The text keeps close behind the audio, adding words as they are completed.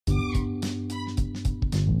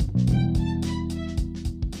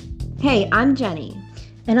Hey, I'm Jenny.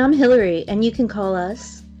 And I'm Hillary, and you can call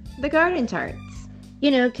us The Garden Tarts.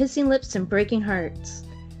 Kissing lips and breaking hearts.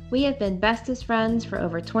 We have been bestest friends for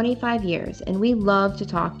over 25 years, and we love to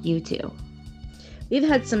talk U2. We've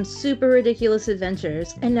had some super ridiculous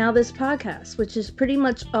adventures, and now this podcast, which is pretty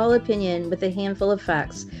much all opinion with a handful of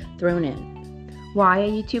facts thrown in. Why a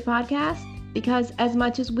U2 podcast? Because as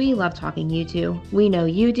much as we love talking U2, we know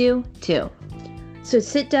you do too. So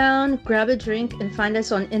sit down, grab a drink, and find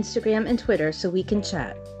us on Instagram and Twitter so we can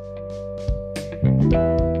chat.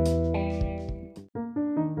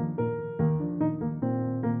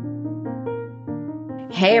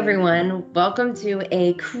 Hey everyone, welcome to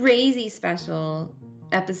a crazy special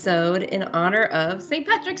episode in honor of St.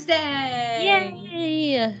 Patrick's Day!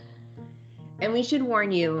 Yay! And we should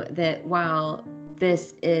warn you that while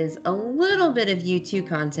this is a little bit of U2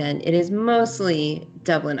 content, it is mostly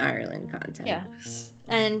Dublin, Ireland content. Yes,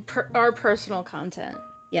 and our personal content.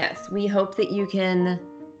 Yes, we hope that you can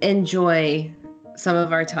enjoy some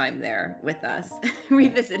of our time there with us,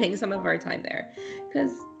 revisiting some of our time there,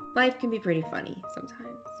 because life can be pretty funny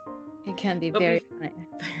sometimes. It can be very funny.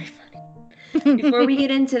 Very funny. Before we get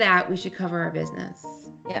into that, we should cover our business.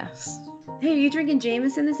 Yes. Hey, are you drinking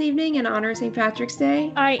Jameson this evening in honor of St. Patrick's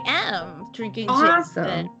Day? I am drinking Awesome.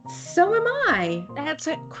 Jameson. So am I. That's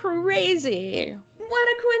crazy. What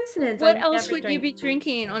a coincidence. What else would you be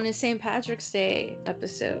drinking on a St. Patrick's Day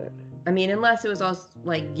episode? I mean, unless it was all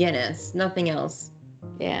like Guinness. Nothing else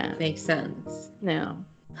makes sense. No.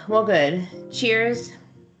 Well, good. Cheers.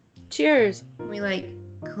 Cheers. Can we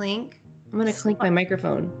clink? I'm going to clink my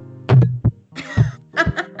microphone.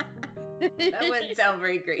 That wouldn't sound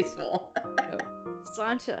very graceful.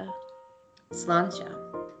 Sláinte. Sláinte.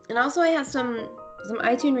 And also I have some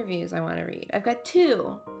iTunes reviews I want to read. I've got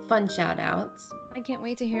two fun shout outs. I can't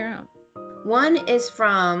wait to hear them. One is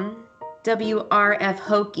from WRF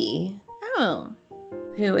Hokey. Oh.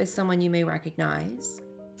 Who is someone you may recognize.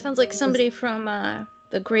 Sounds like somebody from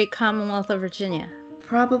the great Commonwealth of Virginia.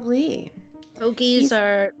 Probably. Hokies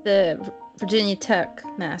are the Virginia Tech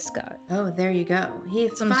mascot. Oh, there you go.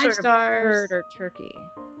 He's some 5 sort stars. Of bird or turkey.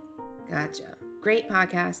 Gotcha. Great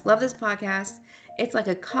podcast. Love this podcast. It's like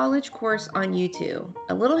a college course on U2.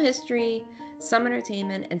 A little history, some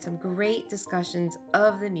entertainment, and some great discussions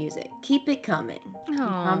of the music. Keep it coming. Aww. We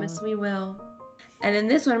promise we will. And then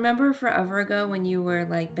this one, remember forever ago when you were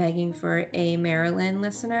begging for a Maryland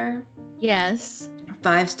listener? Yes.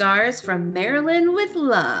 5 stars from Maryland with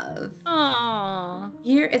love. Aww.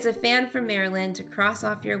 Here is a fan from Maryland to cross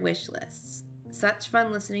off your wish lists. Such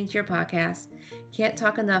fun listening to your podcast. Can't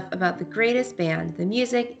talk enough about the greatest band, the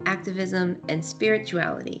music, activism, and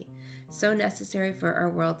spirituality. So necessary for our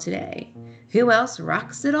world today. Who else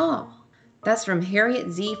rocks it all? That's from Harriet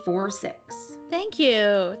Z46. Thank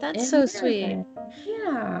you. That's so sweet.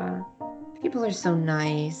 Yeah. People are so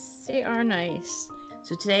nice. They are nice.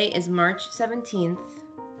 So today is March 17th,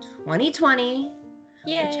 2020.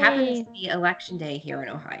 Yay. Which happens to be Election Day here in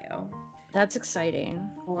Ohio. That's exciting.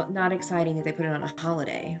 Well, not exciting that they put it on a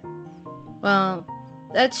holiday. Well,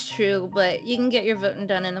 that's true, but you can get your voting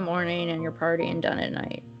done in the morning and your partying done at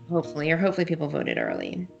night. Hopefully people voted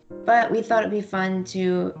early. But we thought it'd be fun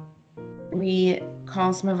to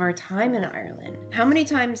recall some of our time in Ireland. How many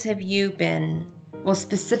times have you been, well,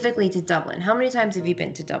 specifically to Dublin? How many times have you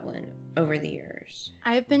been to Dublin over the years?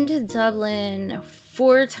 I've been to Dublin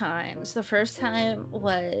 4 times. The first time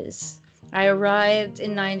was I arrived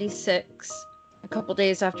in 96, a couple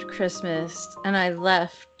days after Christmas, and I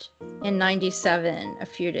left in 97, a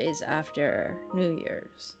few days after New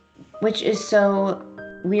Year's. Which is so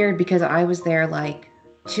weird because I was there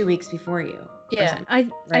 2 weeks before you. Yeah, I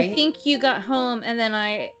think you got home and then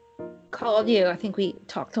I called you. I think we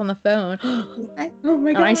talked on the phone. Oh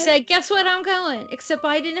my God. And I said, guess what? I'm going. Except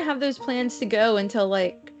I didn't have those plans to go until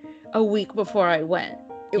a week before I went.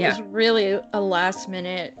 It was really a last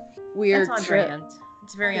minute weird That's on trip. brand.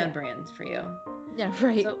 It's very on brand for you. Yeah,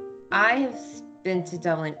 right. So I have been to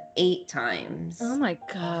Dublin 8 times. Oh my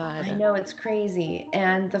God. I know, it's crazy.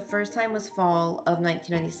 And the first time was fall of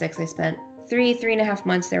 1996. I spent 3.5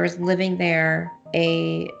 months there. I was living there,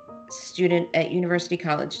 a student at University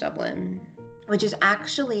College Dublin, which is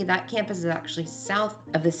actually, that campus is actually south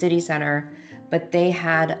of the city center, but they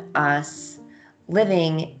had us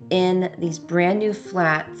living in these brand new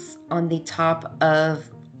flats on the top of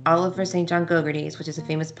Oliver St. John Gogarty's, which is a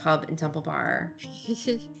famous pub in Temple Bar.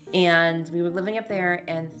 And we were living up there,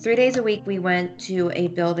 and 3 days a week we went to a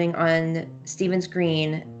building on Stevens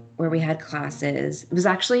Green where we had classes. It was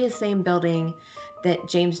actually the same building that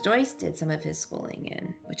James Joyce did some of his schooling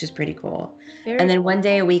in, which is pretty cool. And then one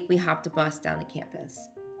day a week we hopped a bus down to campus.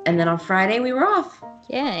 And then on Friday we were off.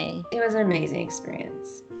 Yay. It was an amazing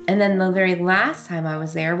experience. And then the very last time I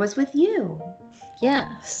was there was with you.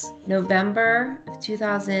 Yes. November of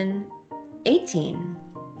 2018.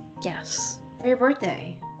 Yes. For your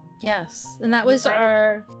birthday. Yes. And that was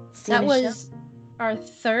our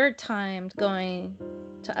third time going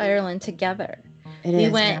to Ireland together. We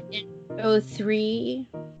went in 2003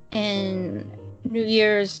 and New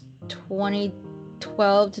Year's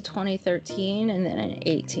 2012 to 2013, and then in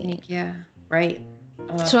 2018. Yeah, right.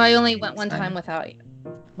 So I only went one time without you.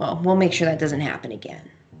 Well, we'll make sure that doesn't happen again.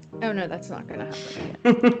 Oh, no, that's not going to happen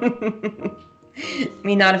again. I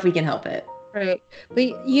mean, not if we can help it. Right.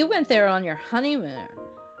 But you went there on your honeymoon.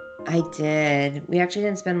 I did. We actually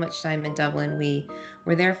didn't spend much time in Dublin. We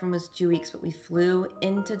were there for almost 2 weeks, but we flew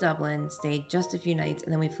into Dublin, stayed just a few nights,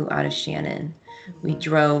 and then we flew out of Shannon. We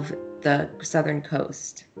drove the southern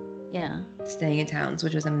coast. Yeah. Staying in towns,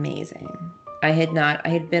 which was amazing. I had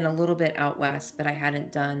been a little bit out west, but I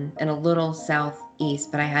hadn't done, and a little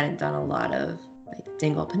southeast, but I hadn't done a lot of like the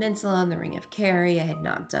Dingle Peninsula and the Ring of Kerry. I had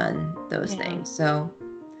not done those things. So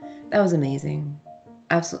that was amazing.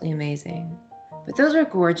 Absolutely amazing. But those are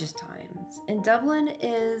gorgeous times. And Dublin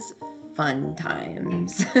is fun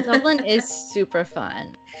times. Dublin is super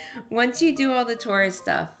fun. Once you do all the tourist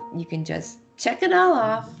stuff, you can just check it all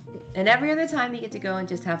off. And every other time you get to go and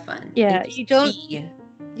just have fun. Yeah, you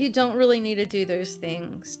don't really need to do those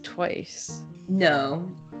things twice.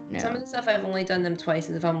 No. Some of the stuff I've only done them twice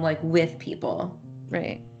is if I'm like with people.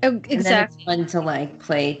 Right. Oh, exactly. And then it's fun to like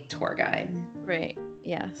play tour guide. Right.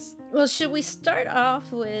 Yes. Well, should we start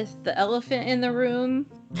off with the elephant in the room?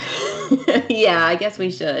 Yeah, I guess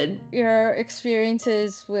we should. Your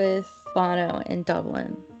experiences with Bono in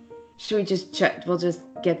Dublin. Should we just check? We'll just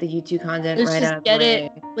get the YouTube content right out of the way.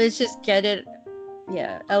 Let's just get it.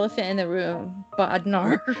 Yeah, elephant in the room.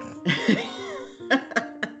 Bodnar.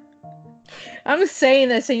 I'm saying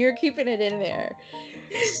this and you're keeping it in there.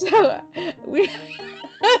 So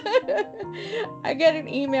I get an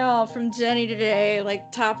email from Jenny today,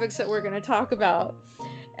 like topics that we're going to talk about.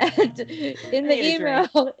 And in the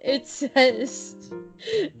email, it says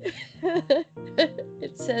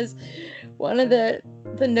one of the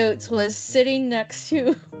notes was sitting next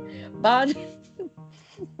to Bodnar,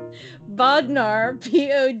 Bodnar,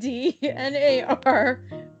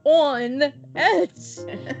 on Edge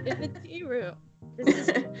in the tea room. This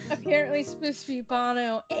is apparently supposed to be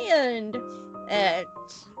Bono and Edge.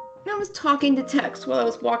 I was talking to text while I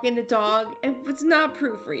was walking the dog and was not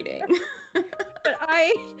proofreading. But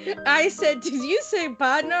I said, did you say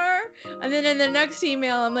Bodnar? And then in the next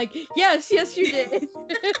email, I'm like, yes, you did. And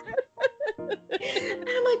I'm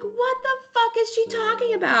like, what the fuck is she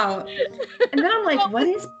talking about? And then I'm like, what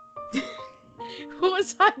What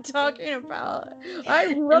was I talking about?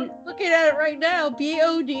 I'm looking at it right now.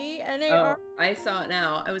 Bodnar. Oh, I saw it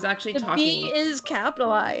now. I was actually talking. The B is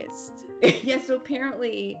capitalized. Yeah, so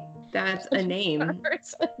apparently that's a name.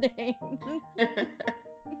 It's a name.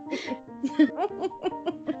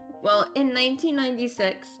 Well, in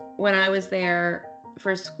 1996, when I was there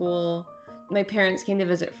for school, my parents came to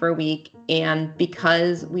visit for a week. And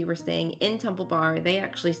because we were staying in Temple Bar, they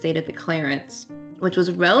actually stayed at the Clarence, which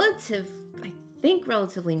was relatively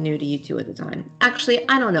new to U2 at the time. Actually,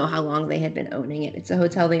 I don't know how long they had been owning it. It's a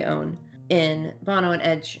hotel they own in Bono and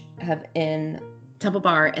Edge have in Temple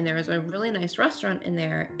Bar, and there was a really nice restaurant in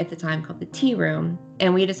there at the time called the Tea Room,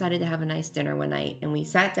 and we decided to have a nice dinner one night, and we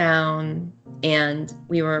sat down, and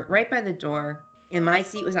we were right by the door, and my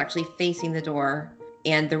seat was actually facing the door,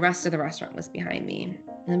 and the rest of the restaurant was behind me.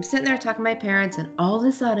 And I'm sitting there talking to my parents, and all of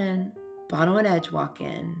a sudden, Bono and Edge walk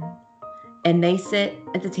in, and they sit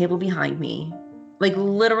at the table behind me, like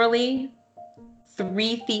literally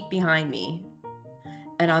 3 feet behind me.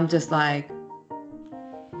 And I'm just like,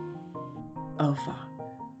 oh, fuck.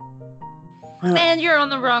 And you're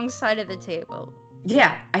on the wrong side of the table.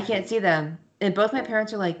 Yeah, I can't see them. And both my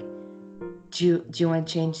parents are like, do you want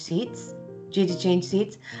to change seats? Do you need to change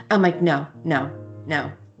seats? I'm like, no. And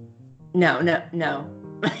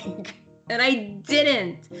I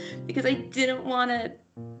didn't, because I didn't want to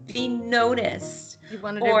be noticed. You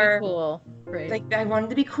wanted to be cool. Right. Like, I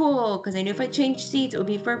wanted to be cool because I knew if I changed seats, it would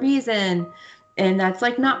be for a reason. And that's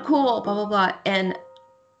like not cool, blah, blah, blah. And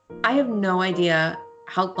I have no idea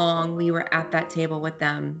how long we were at that table with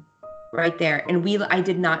them right there. And I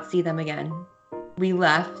did not see them again. We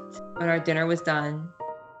left when our dinner was done.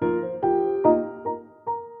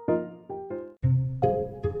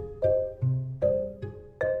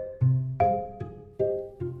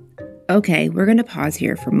 Okay, we're going to pause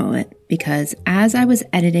here for a moment because as I was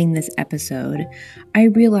editing this episode, I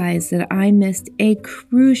realized that I missed a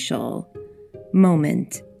crucial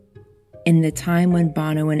moment in the time when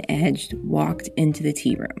Bono and Edge walked into the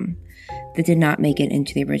tea room that did not make it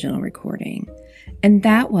into the original recording. And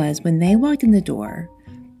that was when they walked in the door,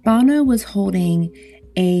 Bono was holding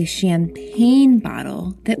a champagne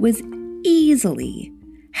bottle that was easily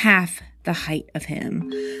half the height of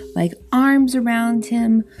him, like arms around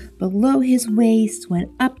him, below his waist,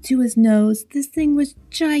 went up to his nose. This thing was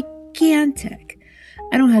gigantic.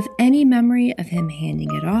 I don't have any memory of him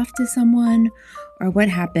handing it off to someone or what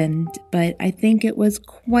happened, but I think it was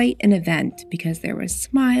quite an event because there was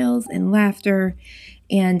smiles and laughter,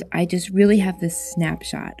 and I just really have this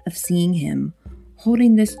snapshot of seeing him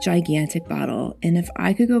holding this gigantic bottle. And if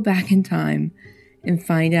I could go back in time and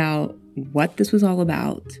find out what this was all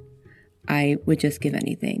about, I would just give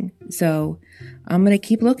anything. So I'm going to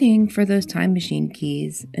keep looking for those time machine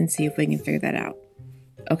keys and see if we can figure that out.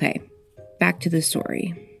 Okay, back to the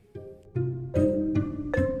story.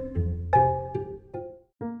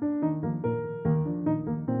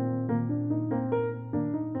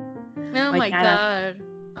 Oh my God.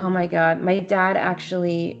 Oh my God. My dad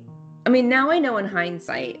actually, I mean, now I know in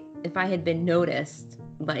hindsight, if I had been noticed,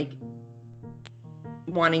 like,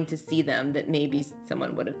 wanting to see them, that maybe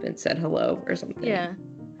someone would have been said hello or something. Yeah.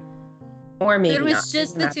 Or maybe it was not.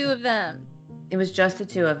 Just the two of them. It was just the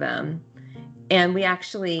two of them. And we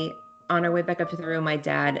actually, on our way back up to the room, my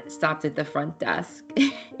dad stopped at the front desk.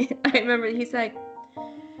 I remember he's like,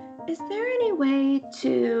 is there any way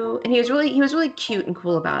to, and he was really cute and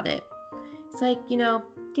cool about it. It's like,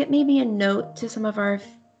 get maybe a note to some of our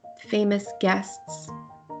famous guests.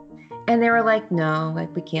 And they were like, no,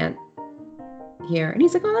 like we can't here. And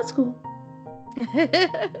he's like, oh, that's cool.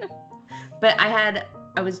 But I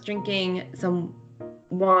was drinking some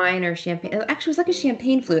wine or champagne. Actually, it was like a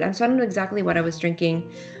champagne flute. So I don't know exactly what I was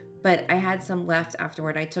drinking, but I had some left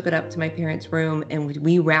afterward. I took it up to my parents' room and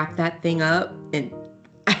we wrapped that thing up in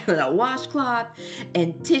a washcloth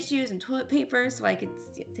and tissues and toilet paper so I could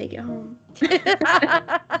take it home.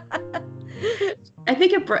 I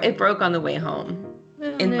think it broke on the way home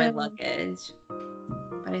in my luggage,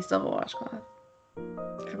 but I still have a washcloth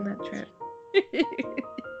from that trip.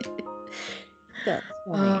 That's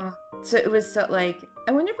funny. So it was so like,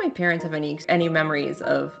 I wonder if my parents have any memories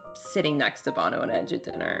of sitting next to Bono and Edge at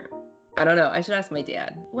dinner. I don't know. I should ask my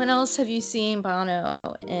dad. When else have you seen Bono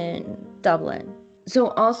in Dublin? So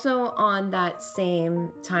also on that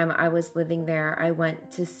same time I was living there, I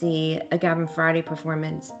went to see a Gavin Friday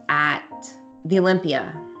performance at the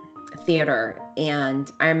Olympia Theater. And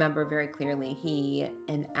I remember very clearly he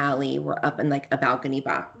and Allie were up in like a balcony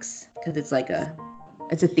box because it's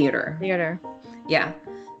a theater. Yeah.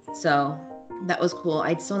 So that was cool.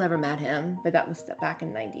 I'd still never met him, but that was back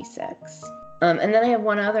in 96. And then I have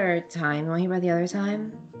one other time. You want to hear about the other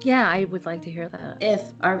time? Yeah, I would like to hear that.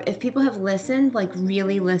 If people have listened, like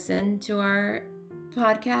really listened to our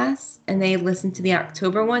podcast, and they listened to the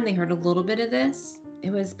October one, they heard a little bit of this. I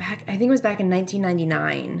think it was back in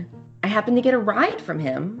 1999. I happened to get a ride from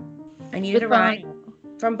him. I needed a ride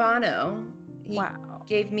from Bono. He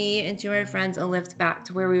gave me and two of my friends a lift back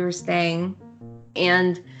to where we were staying.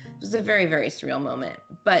 And it was a very, very surreal moment.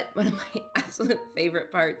 But one of my absolute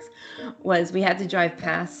favorite parts was we had to drive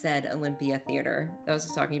past said Olympia Theater that I was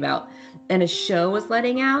just talking about, and a show was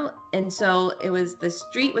letting out. And so the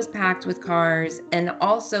street was packed with cars, and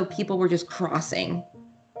also people were just crossing.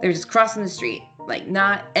 They were just crossing the street, like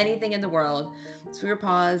not anything in the world. So we were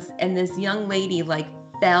paused, and this young lady like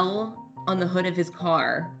fell on the hood of his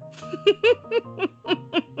car.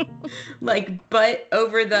 Like butt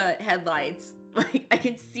over the headlights. Like I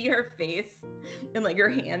could see her face and like her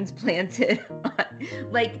hands planted on,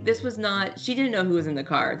 like this was not, she didn't know who was in the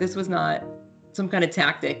car. This was not some kind of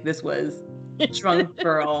tactic. This was a drunk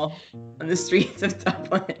girl on the streets of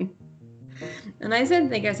Dublin. And I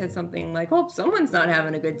think I said something like, hope someone's not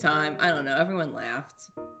having a good time. I don't know. Everyone laughed.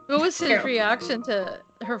 What was his reaction to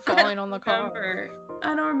her falling on the car?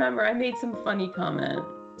 I don't remember. I made some funny comment.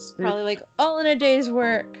 Probably like, all in a day's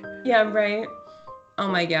work. Yeah, right. Oh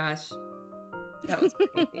my gosh. That was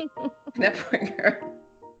crazy. That poor girl.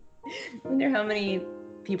 I wonder how many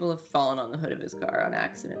people have fallen on the hood of his car on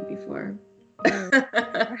accident before.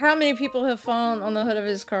 How many people have fallen on the hood of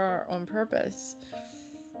his car on purpose?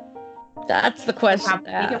 That's the question. He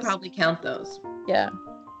can probably count those. Yeah.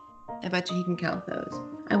 I bet you he can count those.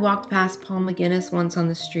 I walked past Paul McGuinness once on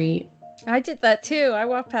the street. I did that too. I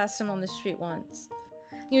walked past him on the street once.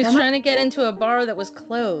 He was trying to get into a bar that was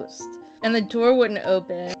closed. and the door wouldn't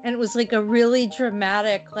open. And it was like a really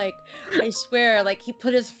dramatic, like, I swear, like he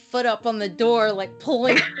put his foot up on the door, like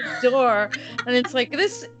pulling the door. And it's like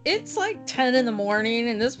it's like 10 in the morning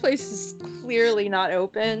and this place is clearly not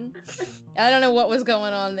open. I don't know what was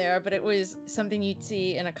going on there, but it was something you'd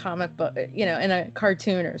see in a comic book, in a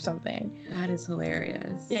cartoon or something. That is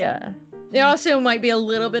hilarious. Yeah. There also might be a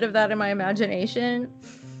little bit of that in my imagination,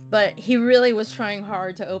 but he really was trying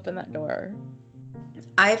hard to open that door.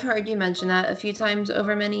 I've heard you mention that a few times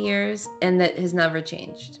over many years, and that has never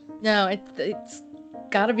changed. No, it's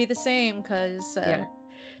got to be the same because,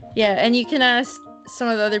 yeah, and you can ask some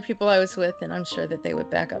of the other people I was with, and I'm sure that they would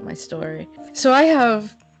back up my story. So I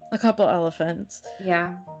have a couple elephants.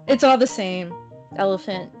 Yeah. It's all the same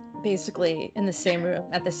elephant, basically, in the same room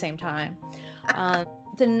at the same time.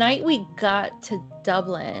 The night we got to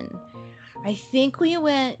Dublin, I think we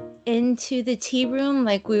went into the tea room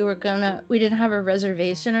like we didn't have a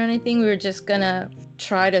reservation or anything. We were just gonna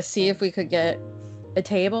try to see if we could get a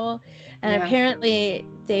table. And apparently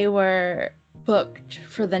they were booked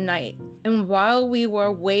for the night. And while we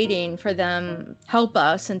were waiting for them help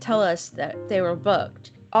us and tell us that they were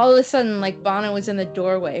booked, all of a sudden, like, Bono was in the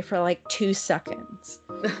doorway for like 2 seconds.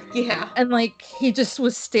 Yeah. And like he just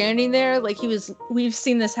was standing there, like we've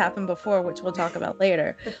seen this happen before, which we'll talk about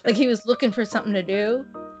later. Like he was looking for something to do.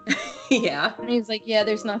 Yeah. And he's like, yeah,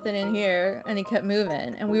 there's nothing in here. And he kept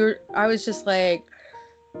moving. And I was just like,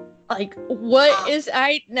 what is,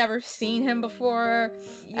 I'd never seen him before.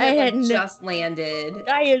 I had just landed.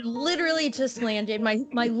 I had literally just landed.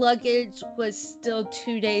 My luggage was still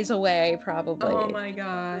 2 days away, probably. Oh my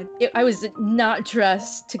God. I was not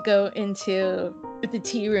dressed to go into the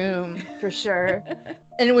tea room for sure.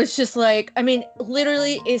 And it was just like, I mean,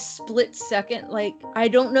 literally a split second. Like, I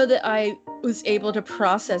don't know that I was able to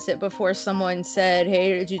process it before someone said,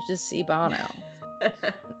 hey, did you just see Bono?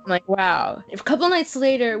 I'm like, wow. A couple nights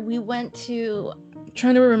later, we went to, I'm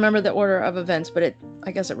trying to remember the order of events, but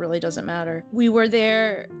I guess it really doesn't matter. We were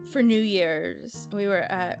there for New Year's.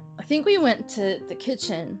 I think we went to the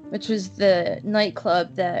Kitchen, which was the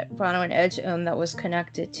nightclub that Bono and Edge owned that was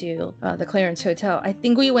connected to the Clarence Hotel. I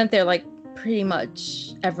think we went there like pretty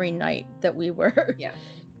much every night that we were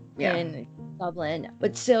in Dublin.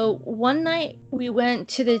 But so one night we went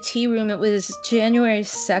to the tea room. It was January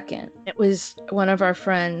 2nd. It was one of our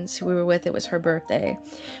friends who we were with. It was her birthday,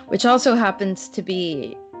 which also happens to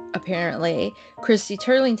be apparently Christy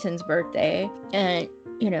Turlington's birthday. And,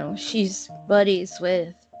 she's buddies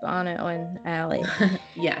with Bono and Allie.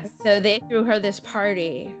 Yes. So they threw her this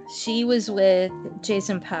party. She was with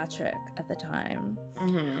Jason Patrick at the time.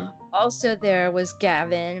 Mm-hmm. Also there was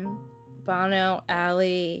Gavin, Bono,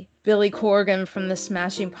 Allie, Billy Corgan from the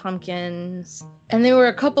Smashing Pumpkins. And there were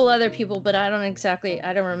a couple other people, but I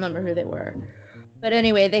don't remember who they were. But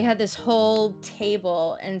anyway, they had this whole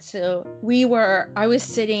table. And so I was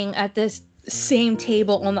sitting at this same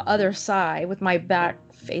table on the other side with my back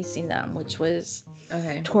facing them, which was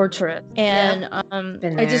torturous. And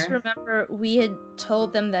I just remember we had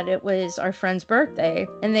told them that it was our friend's birthday,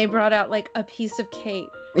 and they brought out like a piece of cake,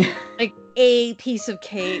 like a piece of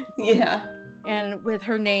cake. Yeah. And with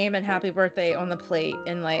her name and happy birthday on the plate,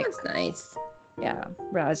 and like, that's nice. Yeah,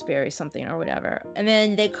 raspberry something or whatever. And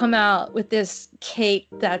then they come out with this cake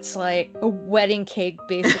that's like a wedding cake,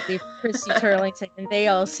 basically, for Christy Turlington, and they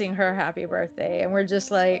all sing her happy birthday. And we're just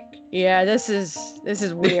like, yeah, this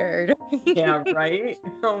is weird. Yeah, right?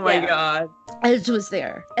 Oh my God. Edge was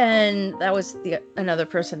there, and that was another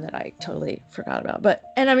person that I totally forgot about.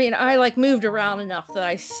 And I mean, I like moved around enough that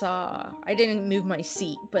I didn't move my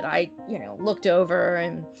seat, but I, looked over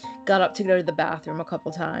and got up to go to the bathroom a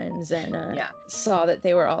couple times, and saw that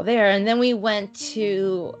they were all there. And then we went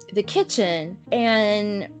to the Kitchen,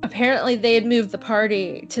 and apparently they had moved the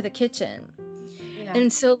party to the Kitchen. Yeah.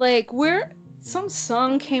 And so like some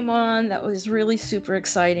song came on that was really super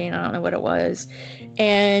exciting. I don't know what it was.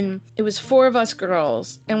 And it was 4 of us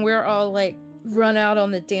girls, and we're all like run out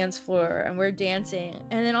on the dance floor, and we're dancing.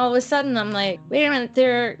 And then all of a sudden I'm like, wait a minute,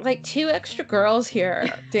 there are like 2 extra girls here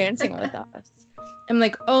dancing with us. I'm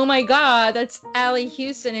like, oh my God, that's Allie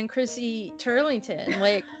Houston and Chrissy Turlington.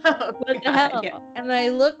 Like, what the hell? Yeah. And I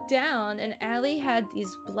looked down, and Allie had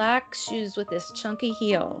these black shoes with this chunky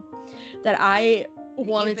heel that I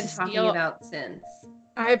wanted to steal. You've been talking about since.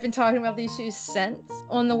 I've been talking about these shoes since.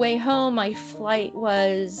 On the way home, my flight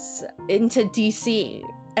was into DC,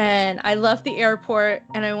 and I left the airport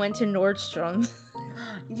and I went to Nordstrom.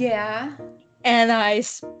 Yeah. And I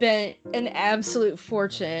spent an absolute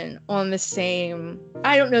fortune on the same.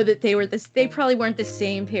 I don't know that they probably weren't the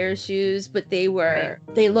same pair of shoes, but they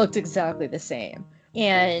looked exactly the same.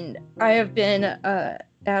 And I have been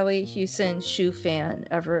Allie Houston shoe fan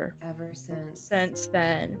ever since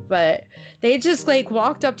then. But they just like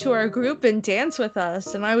walked up to our group and danced with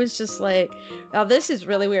us. And I was just like, oh, this is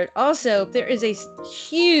really weird. Also, there is a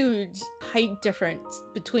huge height difference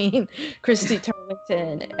between Christy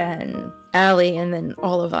Turlington and Allie and then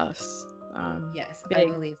all of us. Yes, I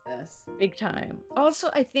believe this. Big time. Also,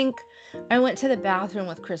 I think I went to the bathroom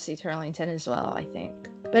with Christy Turlington as well, I think.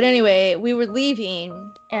 But anyway, we were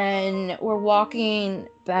leaving and we're walking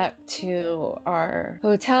back to our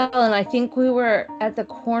hotel, and I think we were at the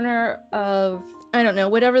corner of, I don't know,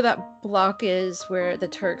 whatever that block is where the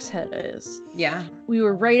Turk's Head is. Yeah. We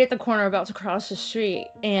were right at the corner about to cross the street,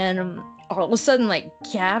 and all of a sudden, like,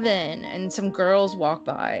 Gavin and some girls walk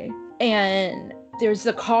by, and there's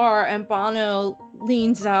the car, and Bono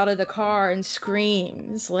leans out of the car and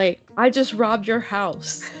screams, like, I just robbed your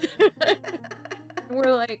house.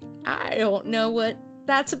 We're like, I don't know what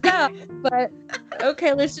that's about, but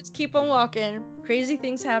okay, let's just keep on walking. Crazy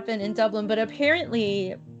things happen in Dublin, but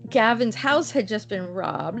apparently Gavin's house had just been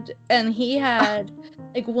robbed, and he had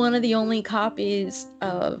like one of the only copies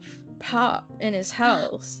of Pop in his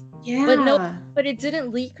house. Yeah. But it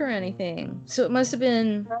didn't leak or anything. So it must have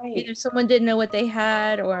been either someone didn't know what they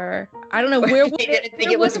had, or I don't know where they didn't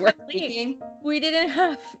think it was worth leaking. We didn't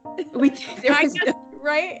have.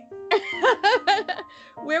 Right?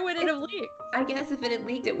 Where would it have leaked? I guess if it had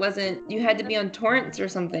leaked, it wasn't. You had to be on torrents or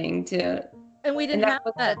something to. And we didn't have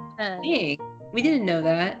that then. We didn't know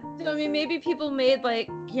that. So I mean, maybe people made like,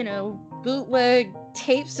 you know, bootleg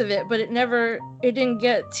tapes of it, but it didn't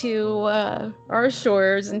get to our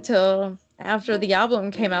stores until after the album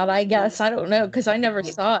came out, I guess. I don't know, because I never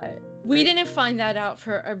saw it. We didn't find that out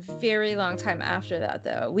for a very long time after that,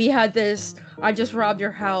 though. We had this I just robbed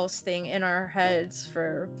your house thing in our heads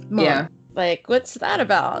for months. Yeah. Like, what's that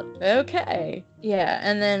about? Okay. Yeah,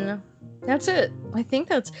 and then that's it. I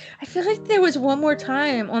feel like there was one more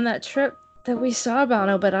time on that trip that we saw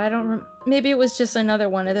Bono, but I don't maybe it was just another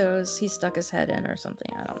one of those he stuck his head in or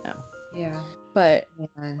something. I don't know. Yeah. But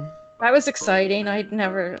that was exciting. I'd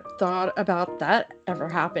never thought about that ever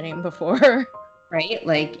happening before. Right?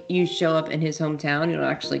 Like, you show up in his hometown, you don't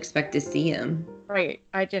actually expect to see him. Right.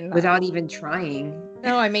 I didn't. Without even trying.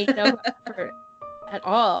 No, I made no effort at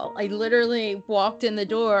all. I literally walked in the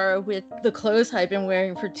door with the clothes I'd been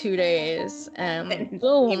wearing for 2 days, and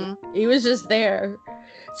boom, he was just there.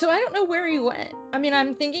 So I don't know where he went. I mean,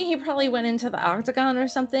 I'm thinking he probably went into the Octagon or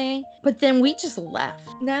something, but then we just left.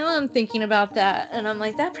 Now I'm thinking about that, and I'm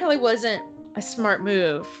like, that probably wasn't a smart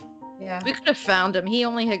move. Yeah. We could have found him. He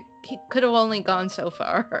could have only gone so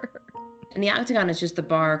far. And the Octagon is just the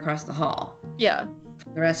bar across the hall. Yeah.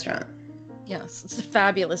 The restaurant. Yes, it's a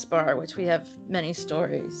fabulous bar, which we have many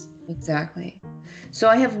stories. Exactly. So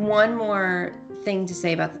I have one more thing to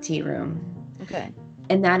say about the tea room. Okay.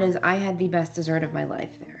 And that is, I had the best dessert of my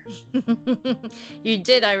life there. You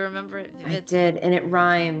did. I remember it. I did, and it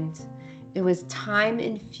rhymed. It was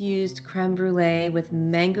thyme-infused creme brulee with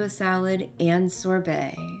mango salad and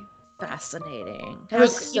sorbet. Fascinating. That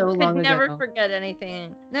was so long ago. You could never forget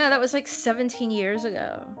anything. No, that was like 17 years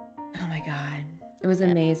ago. Oh my God. It was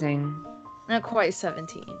amazing. Not quite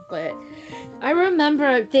 17, but I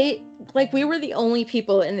remember we were the only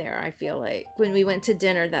people in there, I feel like, when we went to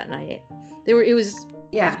dinner that night. It was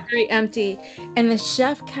very empty, and the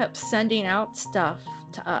chef kept sending out stuff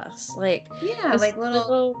to us, like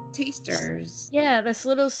little tasters. Yeah, this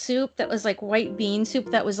little soup that was like white bean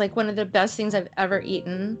soup that was like one of the best things I've ever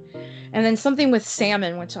eaten, and then something with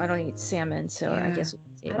salmon, which I don't eat salmon, so I guess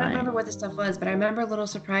I don't remember what the stuff was, but I remember little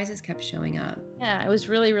surprises kept showing up. Yeah, it was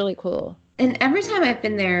really, really cool. And every time I've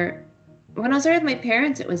been there, when I was there with my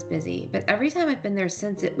parents, it was busy, but every time I've been there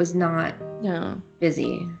since, it was not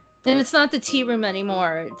busy. And it's not the tea room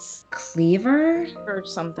anymore. It's Cleaver or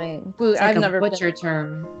something. It's like a butcher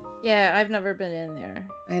term. Yeah, I've never been in there.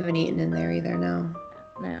 I haven't eaten in there either. No.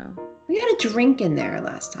 No. We got a drink in there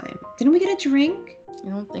last time. Didn't we get a drink? I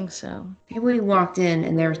don't think so. Maybe we walked in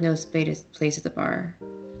and there was no place at the bar.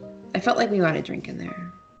 I felt like we got a drink in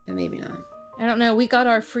there, but maybe not. I don't know. We got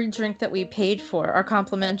our free drink that we paid for, our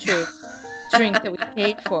complimentary drink that we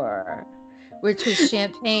paid for, which was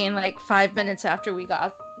champagne like 5 minutes after we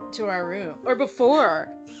got to our room, or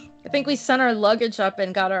before. I think we sent our luggage up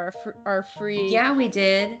and got our free. Yeah, we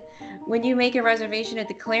did. When you make a reservation at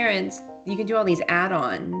the clearance, you can do all these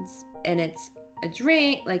add-ons, and it's a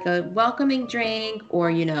drink, like a welcoming drink, or,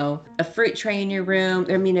 a fruit tray in your room.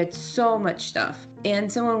 I mean, it's so much stuff.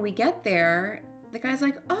 And so when we get there, the guy's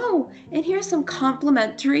like, oh, and here's some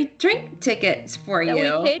complimentary drink tickets for you.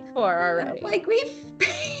 That we paid for already. Like, we've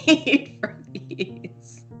paid for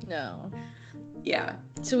these. No. Yeah.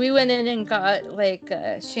 So we went in and got like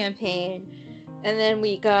champagne, and then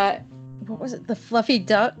we got, what was it? The fluffy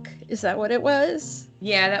duck? Is that what it was?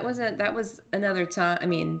 Yeah, that was another time. I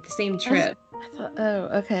mean, the same trip. I thought, oh,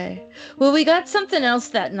 okay. Well, we got something else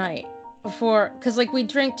that night before, because like we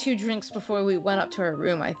drank 2 drinks before we went up to our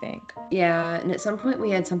room, I think. Yeah, and at some point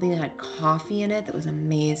we had something that had coffee in it that was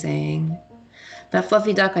amazing. That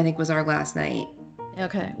fluffy duck, I think, was our last night.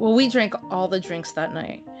 Okay. Well, we drank all the drinks that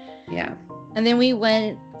night. Yeah. And then we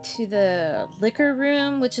went to the liquor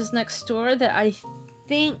room, which is next door, that I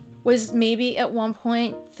think was maybe at one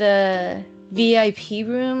point the VIP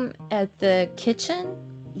room at the kitchen.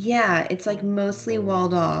 Yeah, it's like mostly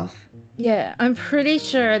walled off. Yeah, I'm pretty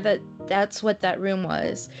sure that that's what that room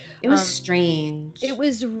was. It was strange. It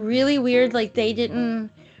was really weird. Like, they didn't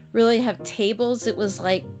really have tables. It was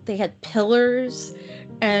like they had pillars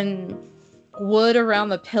and wood around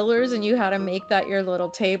the pillars, and you had to make that your little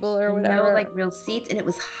table or whatever. No, like real seats, and it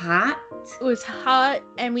was hot. It was hot,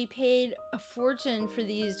 and we paid a fortune for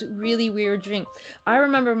these really weird drinks. I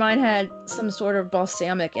remember mine had some sort of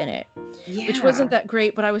balsamic in it, Yeah. which wasn't that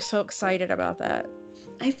great, but I was so excited about that.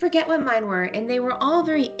 I forget what mine were, and they were all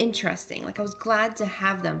very interesting. Like, I was glad to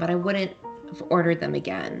have them, but I wouldn't have ordered them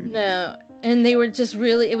again. No, and they were just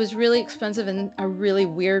really, it was really expensive in a really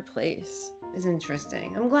weird place. It's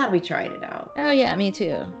interesting. I'm glad we tried it out. Oh yeah, me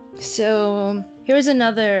too. So here's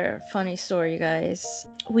another funny story, you guys.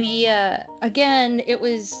 We again,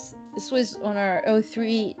 this was on our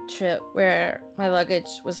 03 trip where my luggage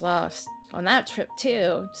was lost on that trip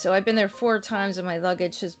too. So I've been there 4 times and my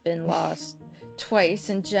luggage has been lost twice,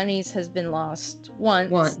 and Jenny's has been lost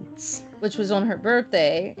once, which was on her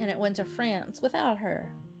birthday, and it went to France without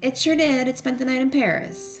her. It sure did. It spent the night in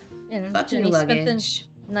Paris. And Fuck Jenny your spent luggage.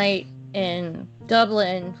 the night in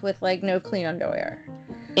Dublin with like no clean underwear.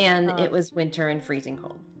 And it was winter and freezing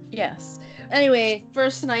cold. Yes. Anyway,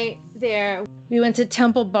 first night there, we went to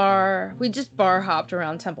Temple Bar. We just bar hopped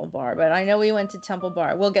around Temple Bar, but I know we went to Temple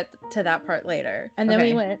Bar. We'll get to that part later. And then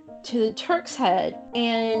we went to the Turk's Head,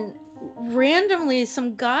 and randomly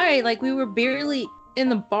some guy, like, we were barely in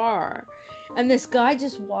the bar, and this guy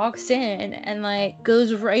just walks in and like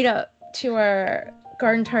goes right up to our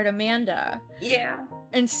garden tart Amanda. Yeah.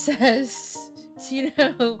 And says, do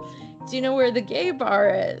you know where the gay bar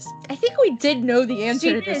is? I think we did know the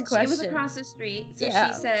answer to this question. She was across the street. So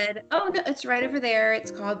she said, oh, no, it's right over there.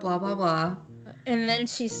 It's called blah, blah, blah. And then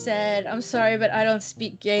she said, I'm sorry, but I don't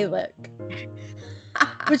speak Gaelic.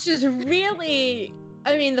 Which is really,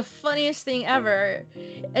 I mean, the funniest thing ever.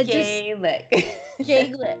 Gaelic.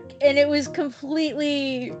 Gaelic. And it was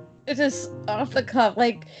completely just off the cuff.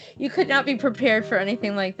 Like, you could not be prepared for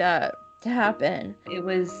anything like that to happen. It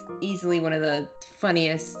was easily one of the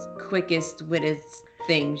funniest, quickest, wittest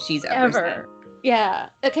things she's ever said. Yeah.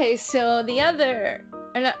 Okay, so the other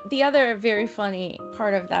very funny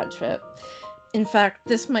part of that trip, in fact,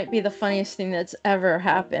 this might be the funniest thing that's ever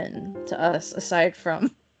happened to us aside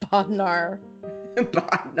from Bodnar.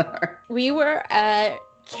 Bodnar. We were at,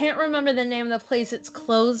 can't remember the name of the place, it's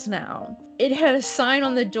closed now. It had a sign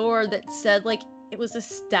on the door that said, like, it was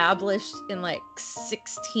established in like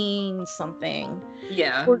 16 something.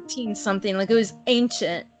 Yeah. 14 something. Like, it was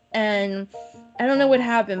ancient. And I don't know what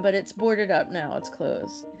happened, but it's boarded up now. It's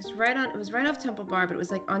closed. It was right off Temple Bar, but it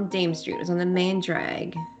was like on Dame Street. It was on the main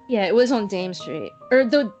drag. Yeah, it was on Dame Street. Or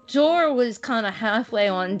the door was kind of halfway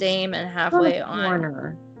on Dame and halfway on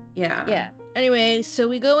corner. Yeah. Yeah. Anyway, so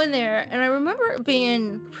we go in there, and I remember it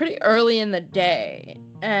being pretty early in the day,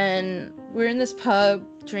 and we're in this pub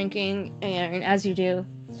drinking, and as you do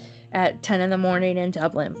at 10 in the morning in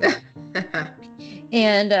Dublin.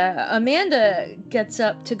 And Amanda gets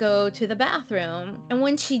up to go to the bathroom, and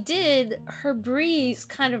when she did, her breeze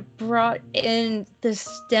kind of brought in the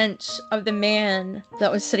stench of the man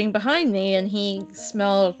that was sitting behind me, and he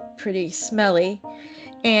smelled pretty smelly.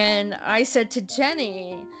 And I said to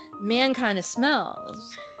Jenny, man kind of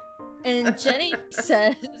smells. And Jenny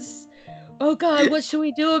says, oh God, what should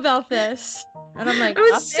we do about this? And I'm like, I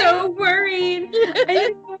was so worried. I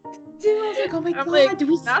didn't know what to do. I was like, oh my God, like, do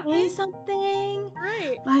we say something?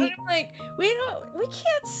 Right. Like, I'm like, we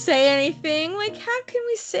can't say anything. Like, how can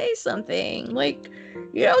we say something? Like,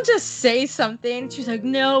 you don't just say something. She's like,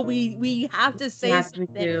 no, we have to say something.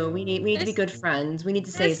 We do. We need to be good friends. We need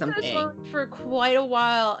to say something. This goes on for quite a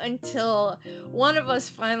while until one of us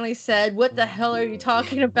finally said, what the hell are you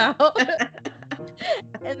talking about?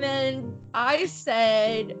 And then I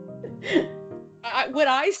said, what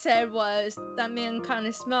I said was, that man kind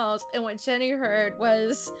of smells. And what Jenny heard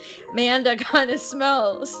was, Amanda kind of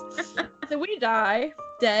smells. So we died.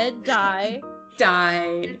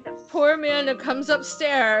 poor Amanda comes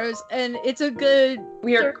upstairs, and it's a good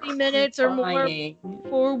 30 minutes or more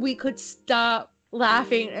before we could stop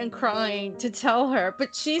laughing and crying to tell her.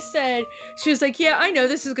 But she was like, yeah, I know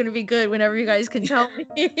this is going to be good whenever you guys can tell me.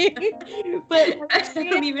 But I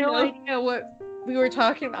don't even know. Idea what we were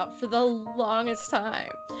talking about for the longest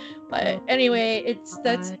time. But anyway,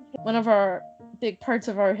 that's one of our big parts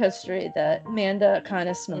of our history that Amanda kind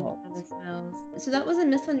of smells. So that was a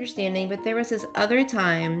misunderstanding, but there was this other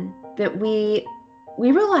time that we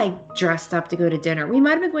were like dressed up to go to dinner. We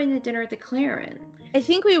might have been going to dinner at the Claren. I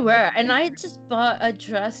think we were, and I just bought a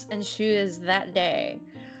dress and shoes that day.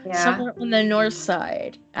 Yeah. Somewhere on the north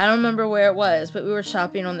side. I don't remember where it was, but we were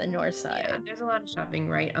shopping on the north side. Yeah, there's a lot of shopping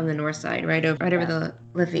right on the north side, right over the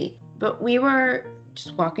Liffey. But we were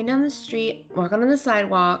just walking down the street, walking on the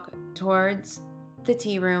sidewalk towards the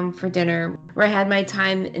tea room for dinner, where I had my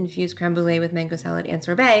thyme-infused creme brulee with mango salad and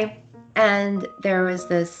sorbet. And there was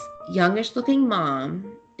this youngish-looking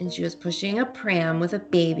mom, and she was pushing a pram with a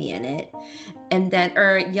baby in it. And then,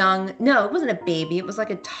 no, it wasn't a baby. It was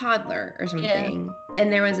like a toddler or something. Yeah.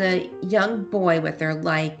 And there was a young boy with her,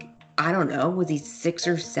 like, I don't know, was he 6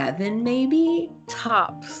 or 7 maybe?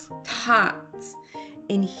 Tops.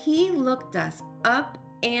 And he looked us up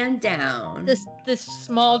and down. This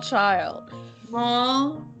small child.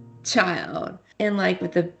 And like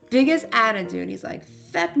with the biggest attitude, he's like,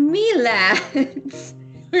 "Fuck me, lads."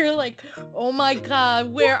 We were like, "Oh my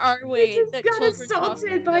God, where are we?" We just got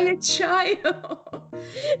assaulted by a child.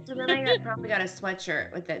 So then I probably got a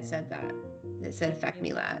sweatshirt that said "Fuck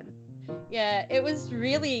me, lad." Yeah, it was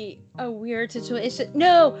really a weird situation.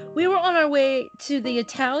 No, we were on our way to the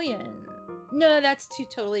Italian. No, that's 2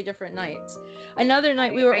 totally different nights. Another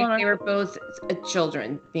night we were They were both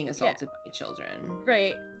children being assaulted by children.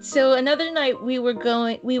 Right. So another night we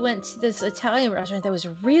went to this Italian restaurant that was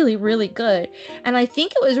really, really good. And I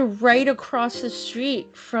think it was right across the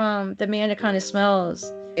street from the Man That Kinda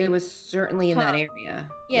Smells. It was certainly in that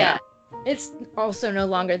area. Yeah. It's also no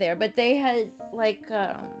longer there. But they had like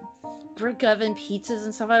brick oven pizzas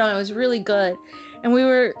and stuff. I don't know. It was really good. And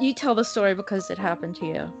you tell the story because it happened to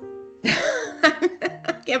you.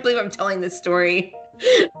 I can't believe I'm telling this story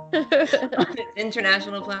on this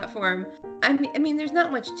international platform. I mean, there's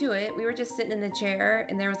not much to it. We were just sitting in the chair,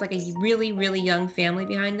 and there was like a really, really young family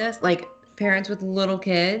behind us, like parents with little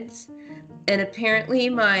kids. And apparently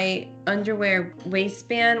my underwear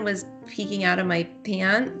waistband was peeking out of my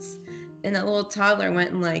pants, and that little toddler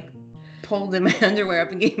went and like pulled in my underwear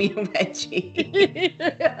up and gave me a wedgie.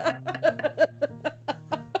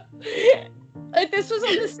 This was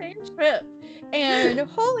on the same trip, and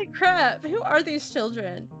holy crap, who are these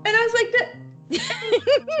children? And I was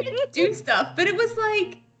like, do stuff, but it was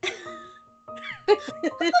like,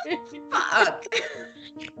 fuck.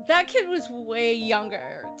 That kid was way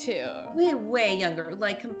younger too. Way younger,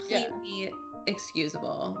 like completely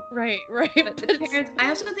excusable. Right. But the parents, I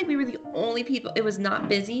also don't think we were the only people. It was not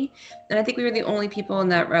busy, and I think we were the only people in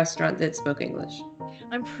that restaurant that spoke English.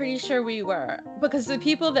 I'm pretty sure we were, because the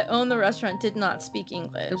people that owned the restaurant did not speak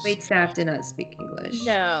English. The wait staff did not speak English.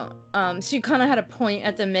 No. So you kind of had to point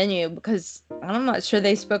at the menu, because I'm not sure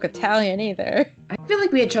they spoke Italian either. I feel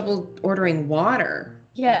like we had trouble ordering water.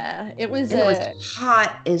 Yeah, it was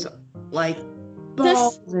hot as like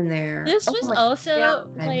balls in there. This was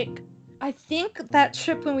also like, I think that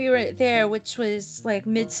trip when we were there, which was like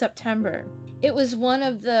mid-September, it was one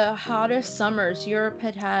of the hottest summers Europe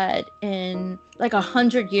had in like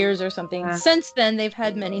 100 years or something. Yeah. Since then, they've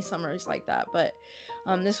had many summers like that, but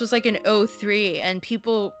this was like in 2003, and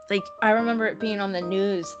people, like, I remember it being on the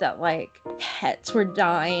news that like pets were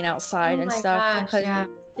dying outside and stuff. Gosh,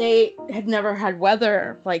 they had never had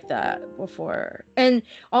weather like that before. And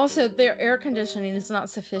also their air conditioning is not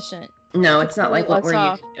sufficient. No, it's not like what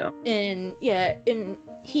we're used to. In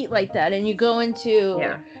heat like that. And you go into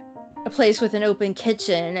a place with an open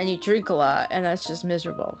kitchen and you drink a lot, and that's just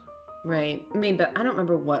miserable. Right. I mean, but I don't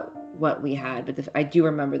remember what we had, but I do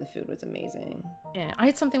remember the food was amazing. Yeah, I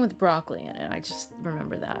had something with broccoli in it. I just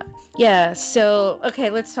remember that. Yeah, so, okay,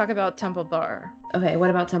 let's talk about Temple Bar. Okay, what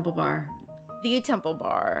about Temple Bar? The Temple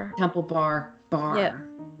Bar. Temple Bar. Yeah,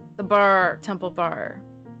 the bar, Temple Bar.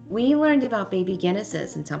 We learned about baby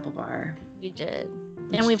Guinnesses in Temple Bar. We did.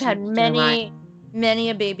 And we've had many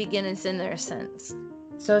a baby Guinness in there since.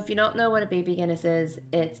 So if you don't know what a baby Guinness is,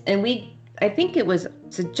 I think it was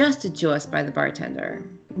suggested to us by the bartender.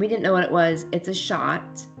 We didn't know what it was. It's a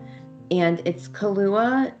shot, and it's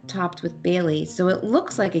Kahlua topped with Bailey. So it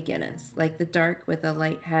looks like a Guinness, like the dark with a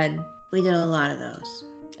light head. We did a lot of those.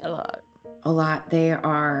 A lot. They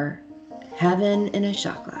are heaven in a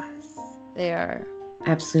shot glass. They are.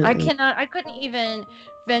 Absolutely. I couldn't even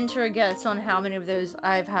venture a guess on how many of those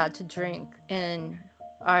I've had to drink in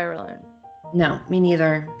Ireland. No, me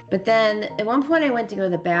neither. But then at one point I went to go to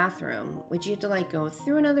the bathroom, which you have to like go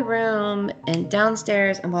through another room and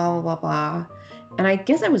downstairs and blah, blah, blah, blah. And I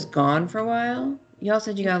guess I was gone for a while. You all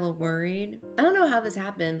said you got a little worried. I don't know how this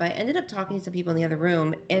happened, but I ended up talking to some people in the other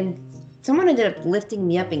room, and someone ended up lifting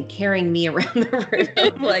me up and carrying me around the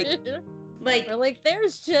room. We're like,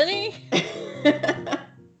 there's Jenny.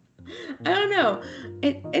 I don't know.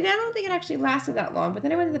 I don't think it actually lasted that long. But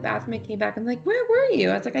then I went to the bathroom and came back. And like, where were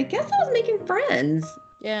you? I was like, I guess I was making friends.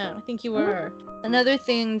 Yeah, I think you were. Another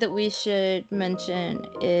thing that we should mention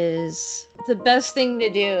is the best thing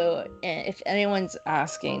to do, if anyone's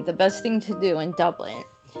asking, the best thing to do in Dublin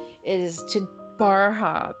is to bar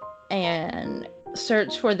hop and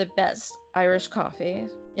search for the best Irish coffee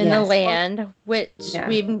in the land, which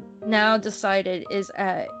we've now decided is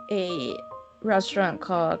at a restaurant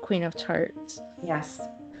called Queen of Tarts. Yes.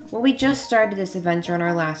 Well, we just started this adventure on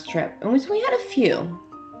our last trip, and we had a few.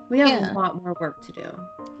 We have a lot more work to do.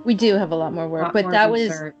 We do have a lot more work, but that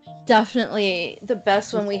was definitely the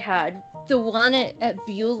best one we had. The one at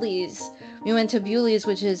Bewley's, we went to Bewley's,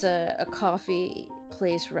 which is a coffee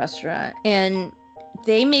place restaurant, and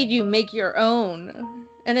they made you make your own,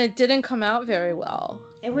 and it didn't come out very well.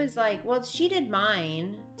 It was like, well, she did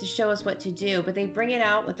mine to show us what to do, but they bring it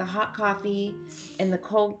out with the hot coffee and the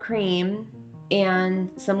cold cream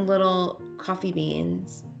and some little coffee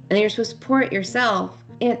beans, and you're supposed to pour it yourself.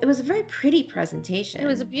 And it was a very pretty presentation. It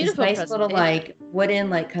was a beautiful nice little like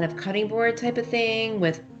wooden like kind of cutting board type of thing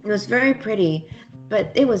it was very pretty,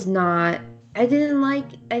 but it was not. I didn't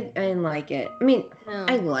like it. I mean, no.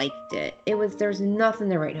 I liked it. There's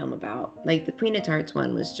nothing to write home about. Like the Queen of Tarts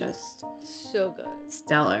one was just so good.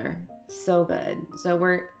 Stellar. So good. So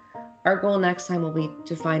our goal next time will be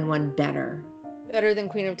to find one better. Better than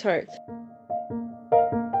Queen of Tarts.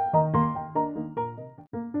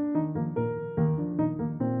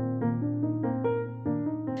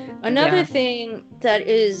 Another thing that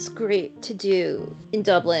is great to do in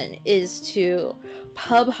Dublin is to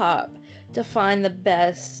pub hop to find the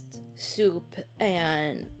best soup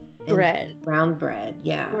and bread. Brown bread,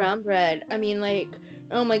 yeah. Brown bread. I mean, like,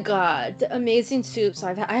 oh my God, the amazing soups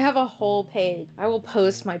I have a whole page. I will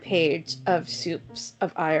post my page of soups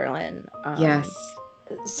of Ireland. Yes.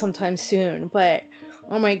 Sometime soon, but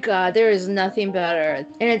oh my God, there is nothing better.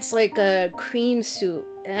 And it's like a cream soup.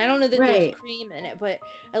 And I don't know that there's cream in it, but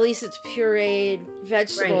at least it's pureed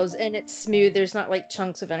vegetables and it's smooth. There's not like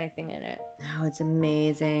chunks of anything in it. Oh, it's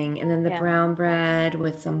amazing. And then the brown bread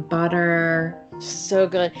with some butter. So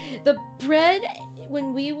good. The bread,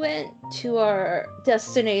 when we went to our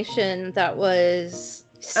destination that was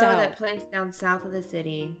south. Oh, that place down south of the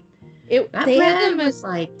city. They had the most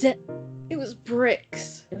like... it was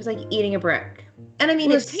bricks. It was like eating a brick. And I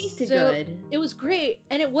mean, it tasted good. It was great.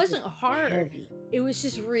 And it wasn't hard. Heavy. It was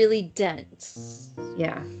just really dense.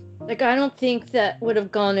 Yeah. Like, I don't think that would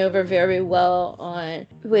have gone over very well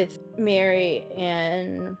with Mary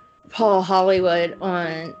and Paul Hollywood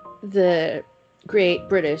on the Great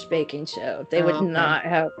British Baking Show. They would not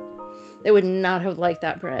have liked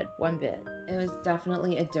that bread one bit. It was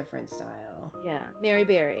definitely a different style. Yeah. Mary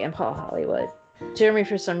Berry and Paul Hollywood. Jeremy,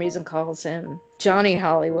 for some reason, calls him Johnny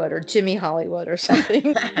Hollywood or Jimmy Hollywood or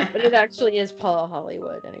something. But it actually is Paul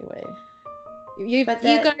Hollywood anyway. You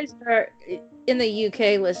guys are in the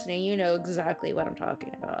UK listening, you know exactly what I'm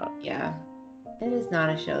talking about. Yeah. It is not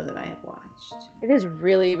a show that I have watched. It is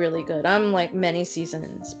really, really good. I'm like many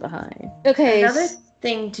seasons behind. Okay. Another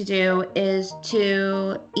thing to do is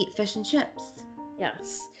to eat fish and chips.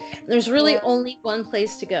 Yes. There's really only one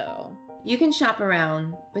place to go. You can shop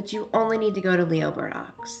around, but you only need to go to Leo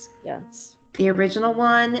Burdock's. Yes. The original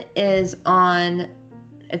one is on,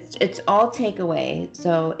 it's all takeaway,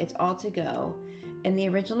 so it's all to go. And the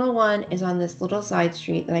original one is on this little side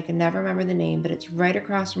street that I can never remember the name, but it's right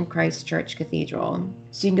across from Christ Church Cathedral.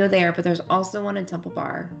 So you can go there, but there's also one in Temple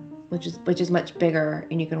Bar, which is much bigger,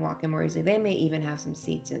 and you can walk in more easily. They may even have some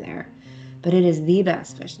seats in there, but it is the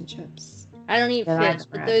best fish and chips. I don't eat fish,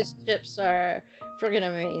 but those chips are friggin'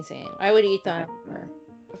 amazing. I would eat them.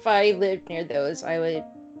 If I lived near those, I would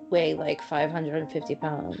weigh like 550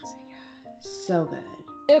 pounds. Oh my God. So good.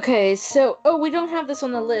 Okay, so, we don't have this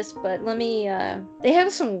on the list, but let me, they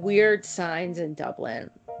have some weird signs in Dublin.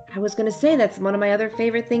 I was going to say that's one of my other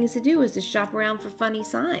favorite things to do is to shop around for funny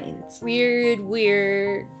signs. Weird,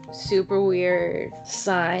 super weird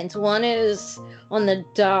signs. One is on the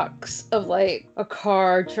docks of like a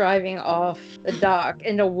car driving off the dock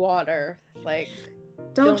into water. Like,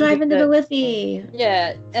 don't drive into the Liffey.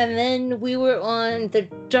 Yeah, and then we were on the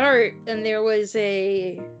Dart and there was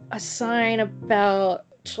a sign about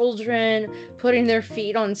children putting their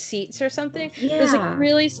feet on seats or something. Yeah. It was like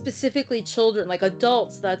really specifically children, like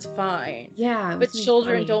adults, that's fine. Yeah. But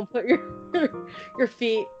children funny. don't put your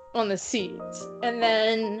feet on the seats. And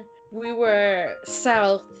then we were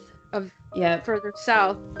further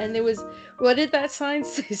south, and there was, what did that sign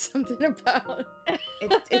say? Something about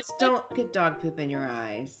it's don't get dog poop in your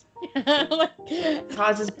eyes. like,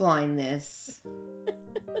 Causes blindness.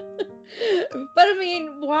 But I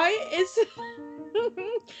mean, why is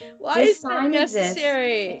that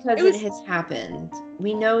necessary? Because it has happened.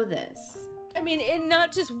 We know this. I mean, and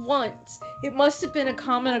not just once. It must have been a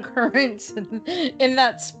common occurrence in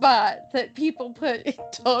that spot that people put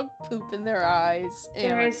dog poop in their eyes.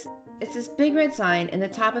 It's this big red sign, and the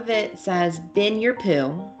top of it says, bin your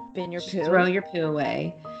poo. Bin your poo. Throw your poo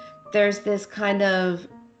away. There's this kind of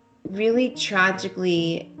really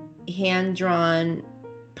tragically hand-drawn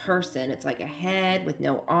person. It's like a head with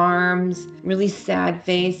no arms, really sad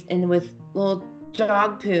face, and with little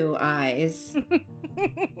dog poo eyes. And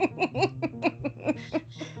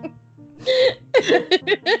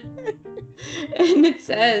it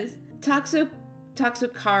says toxocara,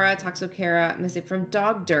 missing from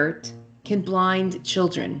dog dirt, can blind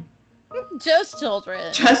children. Just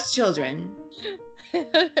children.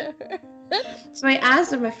 So I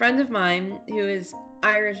asked my friend of mine who is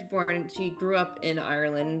Irish born, she grew up in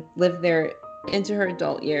Ireland, lived there into her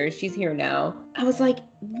adult years. She's here now. I was like,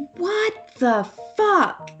 what the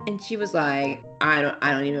fuck? And she was like, I don't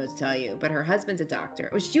even know what to tell you. But her husband's a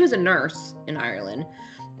doctor. She was a nurse in Ireland.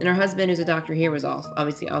 And her husband, who's a doctor here, was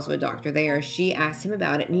obviously also a doctor there. She asked him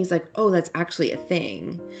about it, and he's like, oh, that's actually a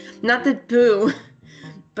thing. Not the poo,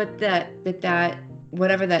 but that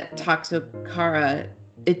whatever that toxocara,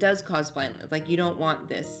 it does cause blindness. Like, you don't want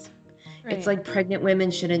this. Right. It's like pregnant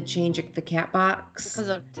women shouldn't change the cat box. Because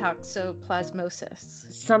of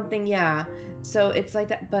toxoplasmosis. Something, yeah. So it's like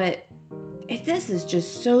that, but this is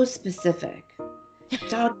just so specific.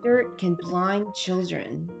 Dog dirt can blind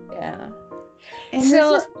children. Yeah. And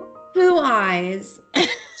so, this is poo eyes.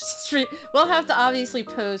 We'll have to obviously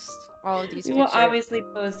post all of these pictures. We'll obviously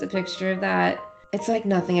post a picture of that. It's like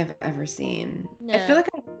nothing I've ever seen. No. I feel like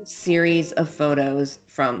I have a series of photos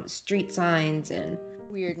from street signs and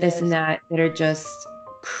weirdness, this and that are just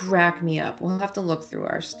crack me up. We'll have to look through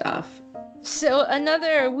our stuff. So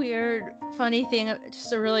another weird, funny thing,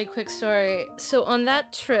 just a really quick story. So on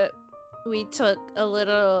that trip, we took a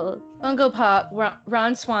little Funko Pop,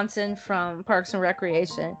 Ron Swanson from Parks and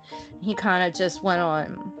Recreation. He kind of just went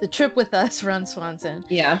on the trip with us, Ron Swanson.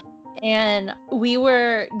 Yeah. And we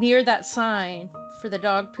were near that sign for the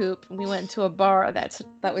dog poop. We went to a bar that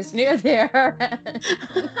was near there.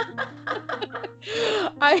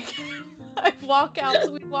 I walk out,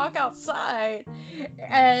 so we walk outside,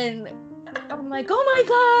 and I'm like, oh my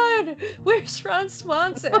God, where's Ron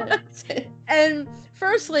Swanson? And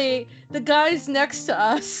firstly, the guys next to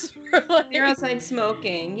us were like, they're outside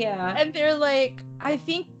smoking, yeah. And they're like, I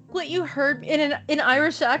think what you heard in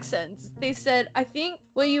Irish accents, they said, I think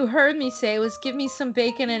what you heard me say was give me some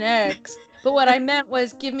bacon and eggs. But what I meant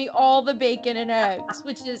was give me all the bacon and eggs,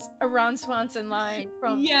 which is a Ron Swanson line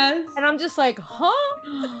from. Yes. And I'm just like, huh?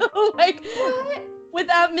 Like, what?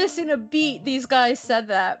 Without missing a beat, these guys said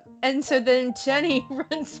that. And so then Jenny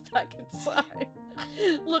runs back inside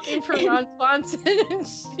looking for Ron Swanson.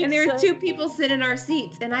 And there were two people sitting in our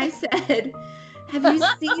seats. And I said, have you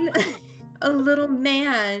seen a little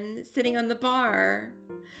man sitting on the bar?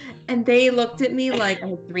 And they looked at me like I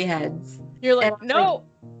had three heads. You're like, no. Like,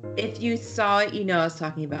 if you saw it, you know what I was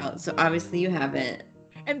talking about. So obviously you haven't.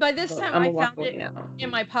 And by this time, I found it in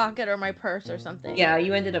my pocket or my purse or something. Yeah,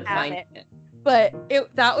 you ended up finding it. But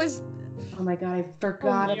that was... Oh my God, I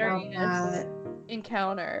forgot about that.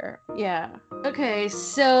 Encounter. Yeah. Okay,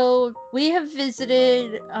 so we have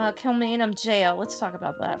visited Kilmainham Jail. Let's talk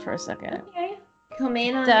about that for a second. Okay.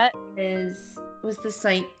 Kilmainham was the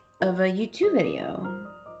site of a U2 video.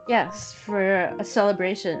 Yes, for a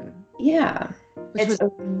celebration. Yeah. It's a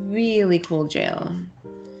really cool jail.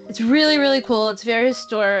 It's really, really cool. It's very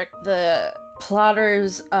historic. The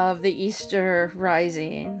plotters of the Easter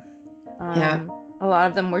Rising. Yeah. A lot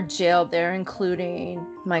of them were jailed there, including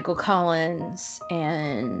Michael Collins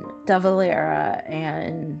and De Valera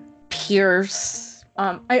and Pierce.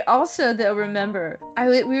 I also, though, remember,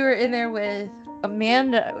 we were in there with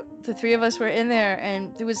Amanda. The three of us were in there,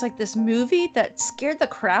 and there was like this movie that scared the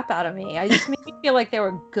crap out of me. I just made me feel like there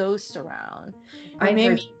were ghosts around. I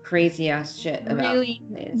heard crazy ass shit about really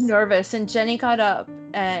nervous. And Jenny got up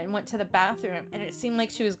and went to the bathroom, and it seemed like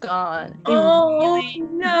she was gone.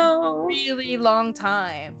 Really long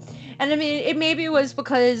time. And I mean, it maybe was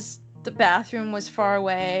because the bathroom was far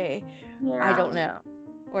away. Yeah. I don't know.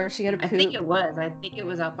 or she had to I poop. think it was. I think it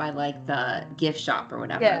was out by like the gift shop or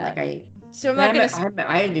whatever. Yeah. Like So I'm not gonna.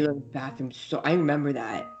 I had to go to the bathroom, so I remember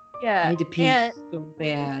that. I Yeah, had to pee and so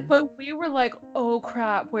bad. but we were like, oh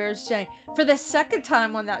crap, where's Jenny? For the second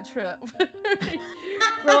time on that trip,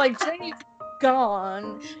 we're like, Jenny's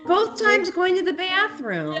gone. Both times going to the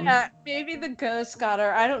bathroom. Yeah, maybe the ghost got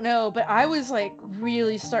her. I don't know, but I was like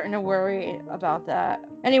really starting to worry about that.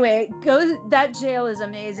 Anyway, that jail is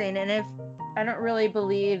amazing, and if I don't really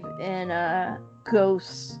believe in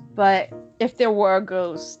ghosts, but if there were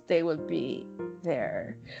ghosts, they would be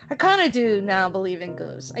there. I kind of do now believe in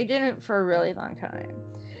ghosts. I didn't for a really long time.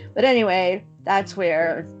 But anyway, that's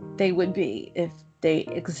where they would be if they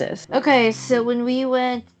exist. Okay, so when we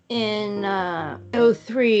went in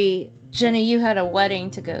 03, Jenny, you had a wedding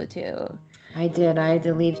to go to. I did. I had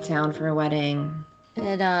to leave town for a wedding.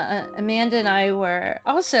 And Amanda and I were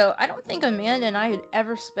also, I don't think Amanda and I had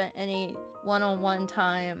ever spent any one-on-one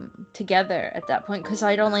time together at that point because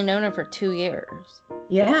I'd only known her for 2 years.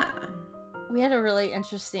 Yeah. We had a really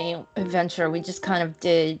interesting adventure. We just kind of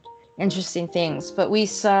did interesting things, but we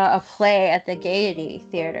saw a play at the Gaiety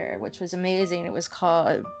Theater, which was amazing. It was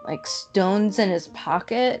called like Stones in His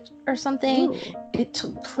Pocket or something. Ooh. It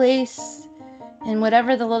took place in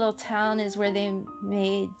whatever the little town is where they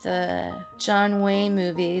made the John Wayne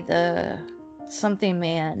movie, the something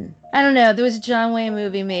man. I don't know. There was a John Wayne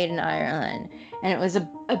movie made in Ireland, and it was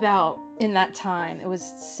about in that time. It was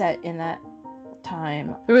set in that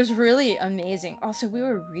time. It was really amazing. Also, we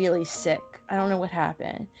were really sick. I don't know what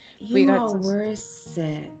happened. We were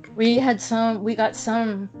sick. We got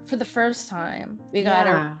some for the first time. We got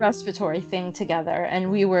a respiratory thing together,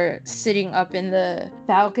 and we were sitting up in the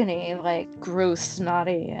balcony like gross,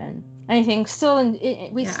 snotty, and anything.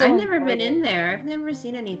 I've never been in there. I've never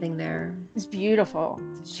seen anything there. It's beautiful.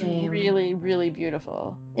 It's really, really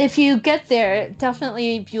beautiful. If you get there,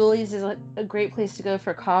 definitely Bewley's is a great place to go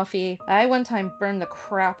for coffee. I one time burned the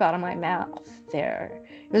crap out of my mouth there.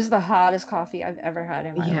 It was the hottest coffee I've ever had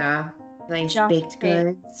in my life. Yeah, nice baked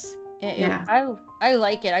goods. I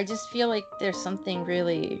like it. I just feel like there's something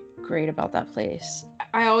really great about that place.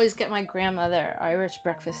 I always get my grandmother Irish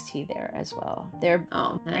breakfast tea there as well. Their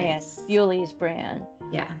nice. Bewley's brand.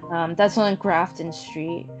 Yeah. That's on Grafton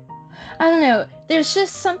Street. I don't know. There's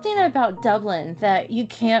just something about Dublin that you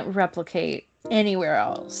can't replicate anywhere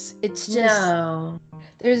else. It's just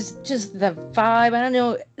there's just the vibe. I don't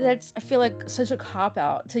know. I feel like such a cop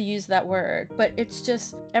out to use that word, but it's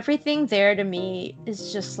just everything there to me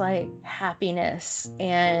is just like happiness.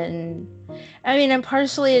 And I mean, and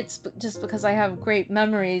partially it's just because I have great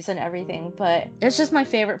memories and everything, but it's just my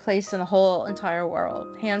favorite place in the whole entire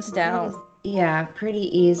world, hands down. Yeah,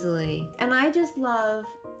 pretty easily. And I just love,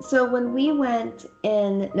 so when we went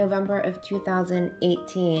in November of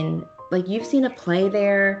 2018, like you've seen a play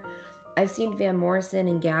there. I've seen Van Morrison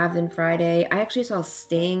and Gavin Friday. I actually saw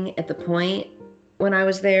Sting at the Point when I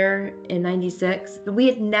was there in 96. But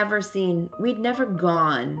we'd never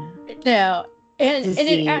gone. No. And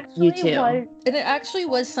it actually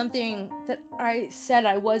was something that I said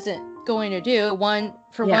I wasn't going to do. One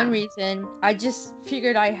reason, I just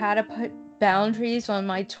figured I had to put boundaries on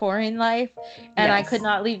my touring life, and I could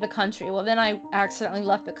not leave the country. Well, then I accidentally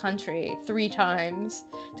left the country 3 times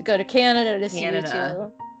to go to Canada to see you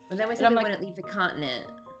two. But then we said we wouldn't leave the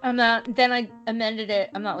continent. Then I amended it.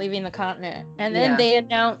 I'm not leaving the continent. And then they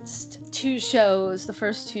announced 2 shows, the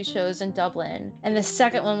first 2 shows in Dublin. And the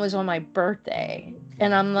second one was on my birthday.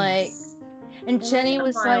 And I'm like, and Jenny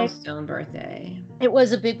was like, milestone birthday. It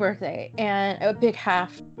was a big birthday and a big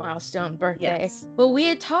half milestone birthday. Yes. Well, we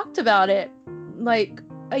had talked about it like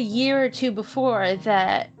a year or 2 before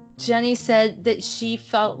that Jenny said that she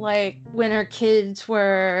felt like when her kids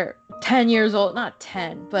were 10 years old, not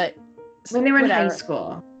 10, but when they were in high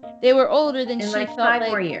school, they were older than she felt 5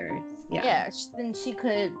 more years. Then she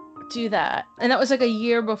could do that. And that was like a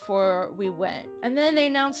year before we went. And then they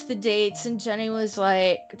announced the dates, and Jenny was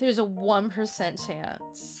like, there's a 1%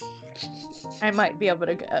 chance I might be able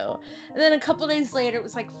to go. And then a couple days later, it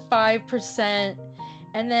was like 5%.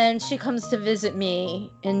 And then she comes to visit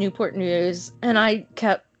me in Newport News, and I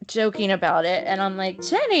kept joking about it. And I'm like,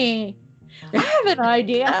 Jenny, I have an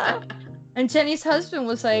idea. And Jenny's husband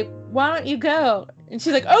was like, why don't you go? And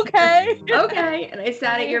she's like, okay. Okay. And I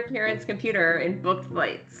sat at your parents' computer and booked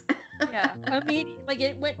flights. Yeah. Immediately, like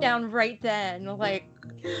it went down right then. Like,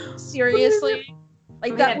 seriously.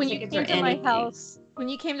 Like that when you came to my house. When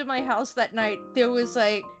you came to my house that night, there was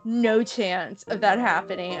like no chance of that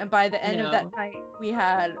happening. And by the end of that night, we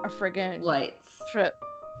had a friggin' flights. Trip.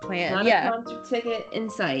 plan. Not Yeah. a concert ticket in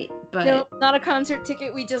sight, but No, not a concert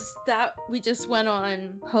ticket. We just went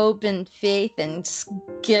on hope and faith and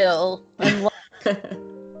skill and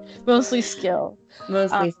mostly skill.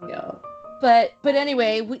 mostly skill. But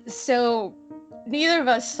anyway, so neither of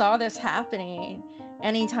us saw this happening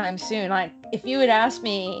anytime soon. Like, if you had asked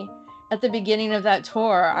me at the beginning of that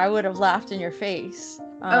tour, I would have laughed in your face.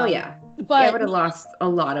 Oh yeah, but I would have lost a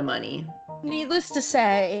lot of money. Needless to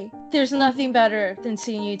say, there's nothing better than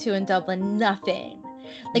seeing U2 in Dublin. Nothing.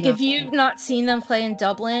 Like, if you've not seen them play in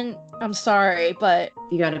Dublin, I'm sorry, but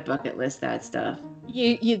you gotta bucket list that stuff.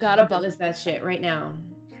 You gotta bucket list that shit right now.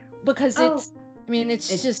 Because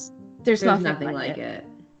it's just there's nothing like it.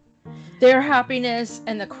 Their happiness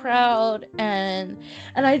and the crowd, and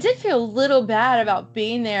I did feel a little bad about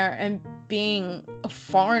being there and being a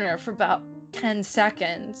foreigner for about 10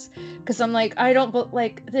 seconds, because I'm like,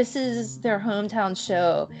 this is their hometown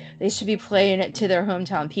show. They should be playing it to their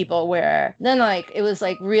hometown people, where then like it was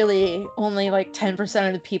like really only like 10%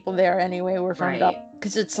 of the people there anyway were from Dublin,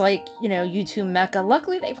 because it's like, U2 Mecca.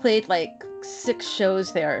 Luckily they played like 6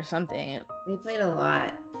 shows there or something. They played a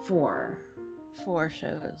lot. 4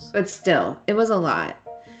 shows, but still it was a lot.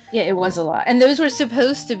 Yeah, it was a lot, and those were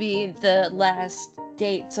supposed to be the last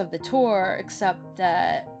dates of the tour, except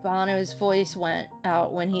that Bono's voice went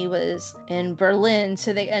out when he was in Berlin,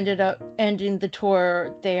 so they ended up ending the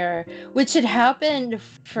tour there, which had happened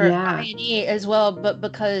for I&E as well, but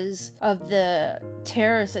because of the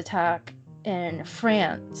terrorist attack in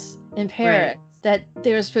France, in Paris, that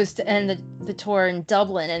they were supposed to end the tour in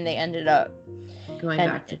Dublin, and they ended up going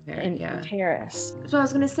back to Paris. So I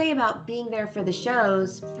was going to say about being there for the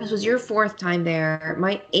shows, this was your 4th time there,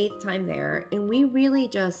 my 8th time there, and we really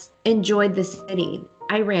just enjoyed the city.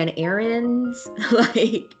 I ran errands,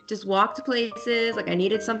 like just walked places. Like I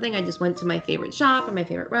needed something, I just went to my favorite shop or my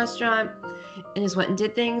favorite restaurant and just went and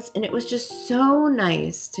did things. And it was just so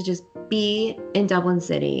nice to just be in Dublin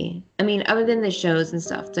City. I mean, other than the shows and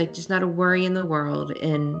stuff, it's like just not a worry in the world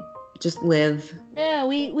and just live. Yeah,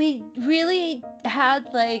 we really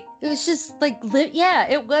had like, it was just like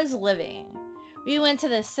it was living. We went to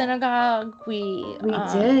the synagogue. We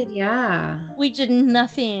did, yeah. We did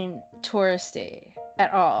nothing touristy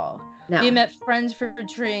at all. No. We met friends for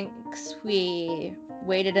drinks. We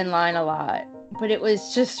waited in line a lot, but it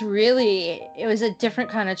was just really, it was a different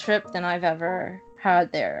kind of trip than I've ever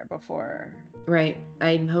had there before. Right.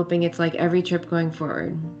 I'm hoping it's like every trip going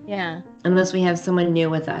forward. Yeah. Unless we have someone new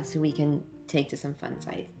with us who we can take to some fun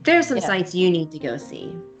sites. There's some sites you need to go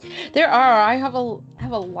see. There are. I have a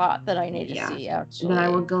lot that I need to see, actually. That I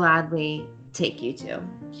would gladly take you to.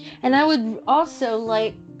 And I would also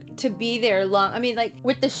like to be there long. I mean, like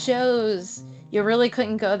with the shows, you really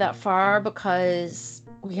couldn't go that far because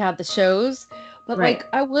we had the shows. But like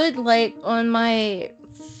I would, like on my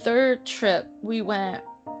 3rd trip,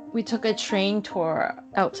 we took a train tour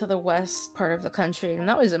out to the west part of the country, and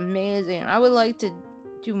that was amazing. I would like to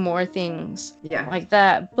do more things like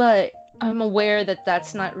that, but I'm aware that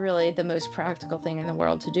that's not really the most practical thing in the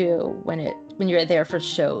world to do when you're there for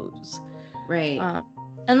shows. Right.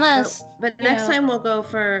 Unless but next time we'll go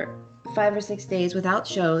for 5 or 6 days without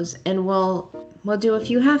shows, and we'll do a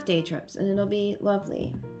few half-day trips, and it'll be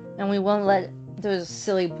lovely. And we won't let those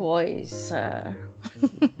silly boys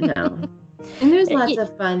No. And there's lots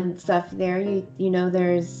of fun stuff there. You know,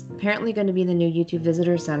 there's apparently going to be the new U2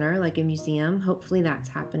 Visitor Center, like a museum. Hopefully that's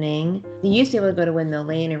happening. You used to be able to go to Windmill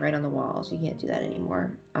Lane and write on the walls. You can't do that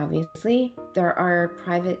anymore, obviously. There are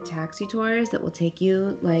private taxi tours that will take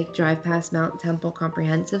you, like, drive past Mount Temple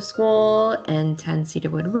Comprehensive School and 10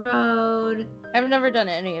 Cedarwood Road. I've never done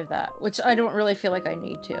any of that, which I don't really feel like I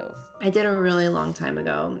need to. I did a really long time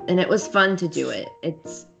ago, and it was fun to do it. It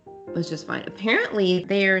was just fine. Apparently,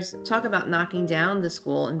 there's talk about knocking down the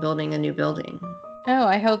school and building a new building. Oh,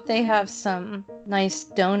 I hope they have some nice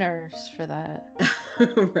donors for that.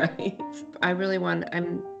 Right.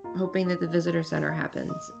 I'm hoping that the visitor center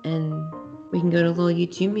happens and we can go to a little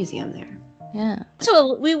U2 museum there. Yeah.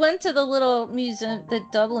 So we went to the little museum, the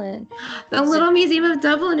Dublin. The little museum of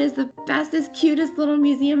Dublin is the bestest, cutest little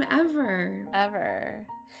museum ever. Ever.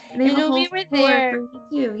 They have a whole we were there. For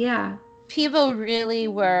U2, yeah. People really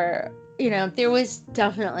were, there was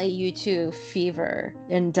definitely U2 fever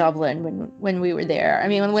in Dublin when we were there. I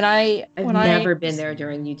mean, I've never been there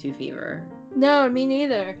during U2 fever. No, me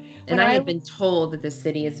neither. And I have been told that the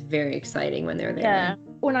city is very exciting when they're there. Yeah.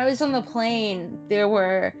 When I was on the plane,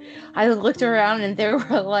 I looked around and there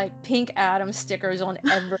were like Pink Adam stickers on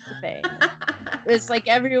everything. It's like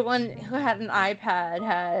everyone who had an iPad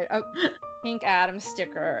had pink Adam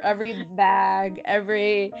sticker, every bag,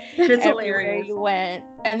 everywhere hilarious. you went.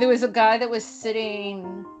 And there was a guy that was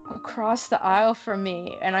sitting across the aisle from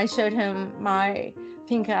me, and I showed him my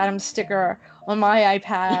pink Adam sticker on my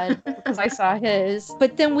iPad because I saw his.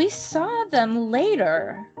 But then we saw them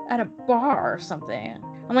later at a bar or something.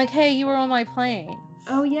 I'm like, hey, you were on my plane.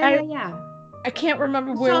 Oh yeah. I can't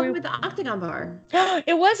remember I where saw we him at the Octagon Bar.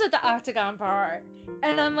 It was at the Octagon Bar,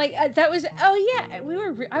 and I'm like, that was. Oh yeah,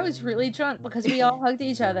 I was really drunk because we all hugged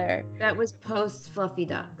each other. That was post Fluffy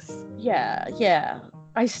Ducks. Yeah.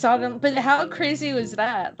 I saw them, but how crazy was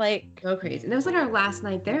that? Like, So crazy. And that was like our last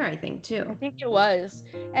night there, I think, too. I think it was,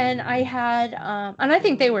 and I had, and I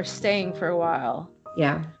think they were staying for a while.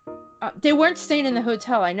 Yeah. They weren't staying in the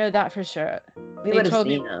hotel. I know that for sure. We would have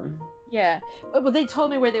seen them. Yeah. Well, they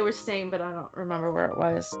told me where they were staying, but I don't remember where it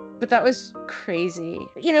was. But that was crazy.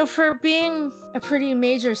 You know, for being a pretty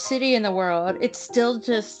major city in the world, it's still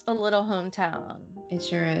just a little hometown. It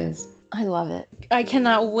sure is. I love it. I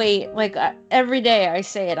cannot wait. Like, every day I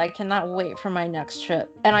say it, I cannot wait for my next trip.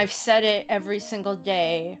 And I've said it every single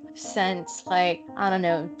day since, like, I don't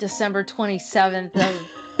know, December 27th of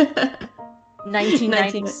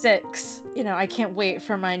 1996. You know, I can't wait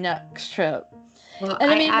for my next trip. Well,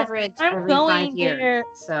 and I mean, average every 5 years, there,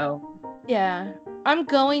 so. Yeah, I'm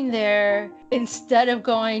going there instead of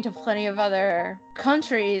going to plenty of other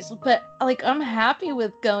countries, but like I'm happy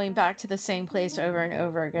with going back to the same place over and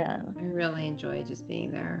over again. I really enjoy just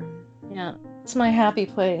being there. Yeah, it's my happy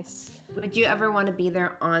place. Would you ever want to be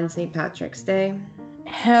there on St. Patrick's Day?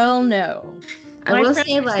 Hell no. I will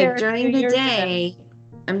say, like, during the day,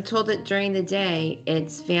 I'm told that during the day,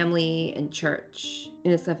 it's family and church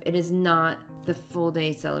and stuff. It is not the full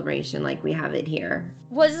day celebration like we have it here.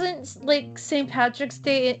 Wasn't, like, St. Patrick's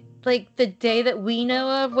Day, like, the day that we know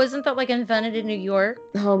of? Wasn't that, like, invented in New York?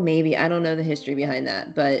 Oh, maybe. I don't know the history behind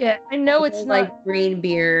that, but yeah, I know it's not like green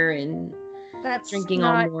beer and that's drinking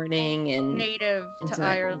all morning and native to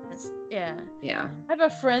Ireland. Yeah. I have a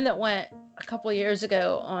friend that went a couple years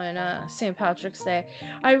ago on St. Patrick's Day.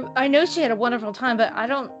 I know she had a wonderful time, but I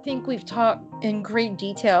don't think we've talked in great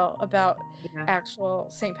detail about actual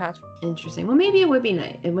St. Patrick's. Interesting. Well, maybe it would be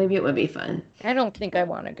nice, and maybe it would be fun. I don't think I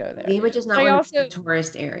want to go there. We would just not want to be in the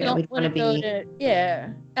tourist area. We'd want to be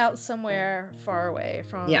out somewhere far away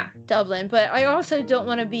from Dublin. But I also don't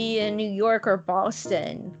want to be in New York or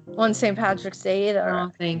Boston on St. Patrick's Day either. Oh,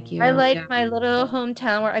 thank you. I like my little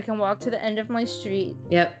hometown where I can walk to the end of my street.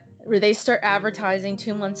 Yep. Where they start advertising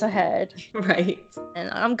 2 months ahead. Right.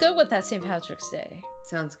 And I'm good with that St. Patrick's Day.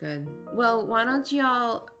 Sounds good. Well, why don't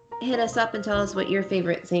y'all hit us up and tell us what your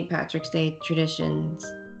favorite St. Patrick's Day traditions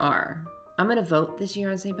are. I'm going to vote this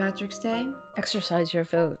year on St. Patrick's Day. Exercise your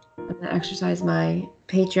vote. I'm going to exercise my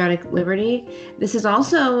patriotic liberty. This is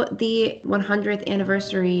also the 100th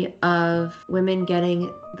anniversary of women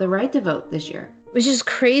getting the right to vote this year. Which is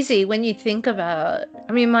crazy when you think about,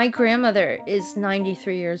 I mean, my grandmother is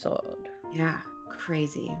 93 years old. Yeah,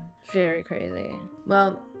 crazy. Very crazy.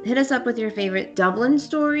 Well, hit us up with your favorite Dublin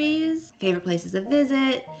stories, favorite places to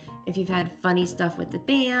visit, if you've had funny stuff with the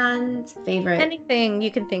band, favorite... anything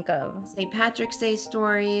you can think of. St. Patrick's Day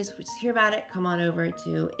stories. We just hear about it. Come on over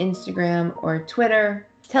to Instagram or Twitter.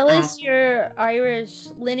 Tell us your Irish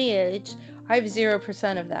lineage. I have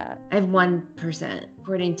 0% of that. I have 1%,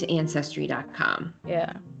 according to Ancestry.com.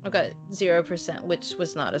 Yeah, I've got 0%, which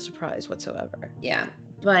was not a surprise whatsoever. Yeah,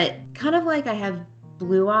 but kind of like I have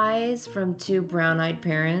blue eyes from 2 brown-eyed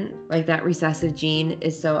parents. Like, that recessive gene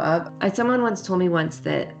is so up. Someone once told me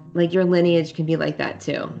that, like, your lineage can be like that,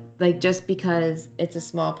 too. Like, just because it's a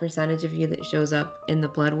small percentage of you that shows up in the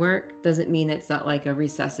blood work doesn't mean it's not, like, a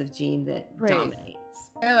recessive gene that dominates.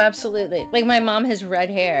 Oh, absolutely. Like, my mom has red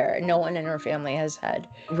hair. No one in her family has had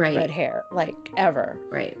red hair, like, ever.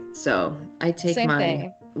 Right. So I take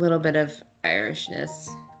my little bit of Irishness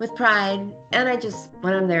with pride. And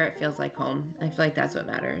when I'm there, it feels like home. I feel like that's what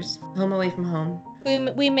matters. Home away from home.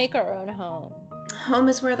 We make our own home. Home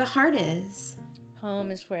is where the heart is.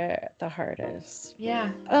 Home is where the heart is.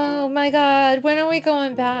 Yeah. Oh, my God. When are we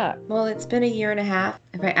going back? Well, it's been 1.5 years.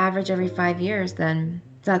 If I average every 5 years, then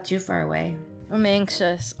it's not too far away. I'm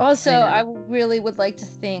anxious. Also, I really would like to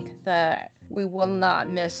think that we will not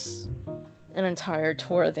miss an entire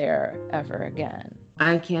tour there ever again.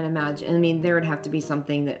 I can't imagine. I mean, there would have to be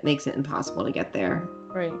something that makes it impossible to get there.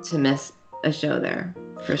 Right. To miss a show there,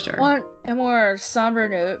 for sure. On a more somber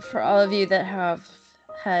note, for all of you that have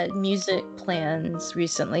had music plans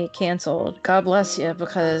recently canceled. God bless you,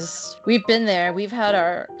 because we've been there. We've had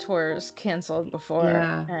our tours canceled before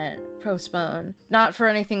and postponed. Not for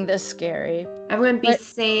anything this scary. Everyone be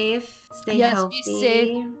safe. Stay healthy. Be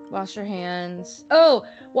safe. Wash your hands. Oh,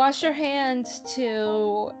 wash your hands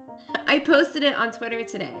too. I posted it on Twitter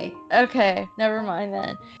today. Okay, never mind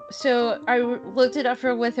then. So I looked it up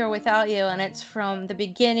for With or Without You, and it's from the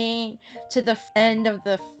beginning to the end of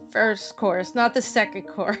the first chorus, not the second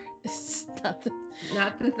chorus. not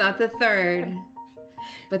the third,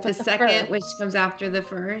 but the second, first. Which comes after the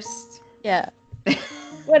first. Yeah.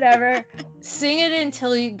 Whatever. Sing it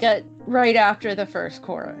until you get right after the first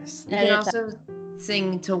chorus. You can also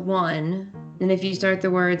sing to one, and if you start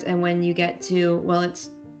the words, and when you get to, well,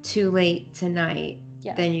 it's too late tonight,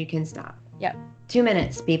 then you can stop. Yeah. 2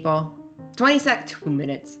 minutes, people. 20 seconds. 2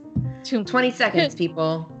 minutes. 20 seconds,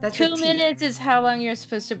 people. That's 2 minutes is how long you're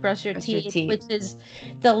supposed to brush your teeth, which is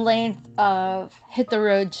the length of Hit the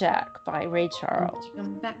Road Jack by Ray Charles.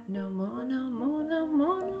 Come back no more, no more, no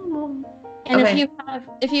more, no more. And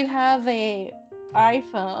if you have a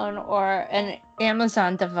iPhone or an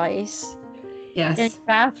Amazon device in the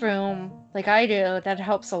bathroom like I do, that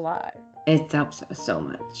helps a lot. It helps so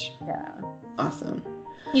much. Yeah. Awesome.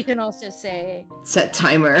 You can also say set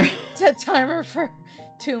timer for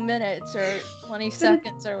 2 minutes or 20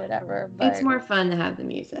 seconds or whatever. But it's more fun to have the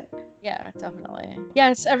music. Yeah, definitely.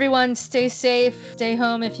 Yes, everyone stay safe. Stay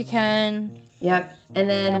home if you can. Yep. And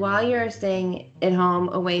then while you're staying at home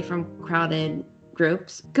away from crowded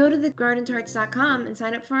groups, go to thegardentarts.com and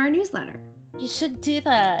sign up for our newsletter. You should do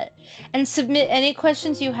that and submit any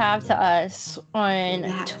questions you have to us on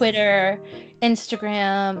Twitter,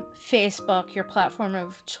 Instagram, Facebook, your platform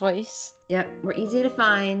of choice. Yep, we're easy to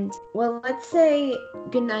find. Well, let's say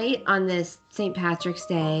goodnight on this St. Patrick's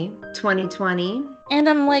Day, 2020. And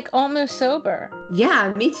I'm like almost sober.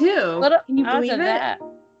 Yeah, me too. Can you believe it?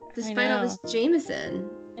 Despite all this Jameson.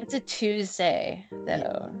 It's a Tuesday,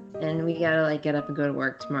 though. And we gotta get up and go to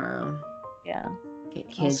work tomorrow. Yeah. Get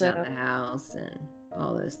kids out of the house and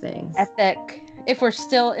all those things. Epic. If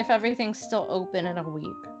everything's still open in a week.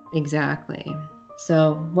 Exactly.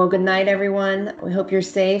 So, well, good night, everyone. We hope you're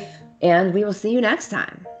safe, and we will see you next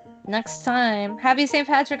time. Happy St.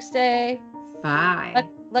 Patrick's Day. Bye.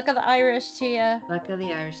 Luck of the Irish to you. Luck of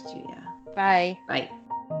the Irish to you. Bye. Bye.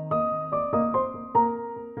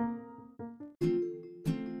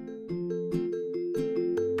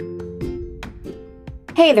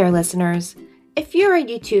 Hey there, listeners. If you're a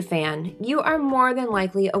U2 fan, you are more than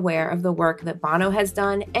likely aware of the work that Bono has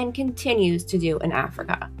done and continues to do in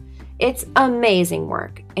Africa. It's amazing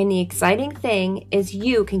work, and the exciting thing is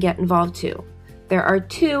you can get involved too. There are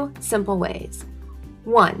 2 simple ways.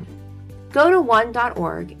 1. Go to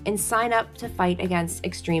one.org and sign up to fight against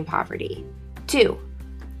extreme poverty. 2.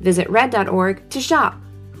 Visit red.org to shop.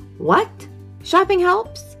 What? Shopping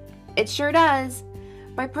helps? It sure does.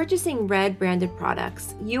 By purchasing Red branded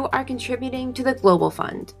products, you are contributing to the Global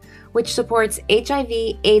Fund, which supports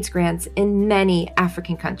HIV/AIDS grants in many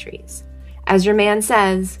African countries. As your man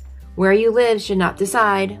says, where you live should not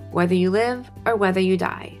decide whether you live or whether you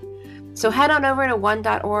die. So head on over to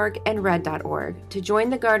one.org and red.org to join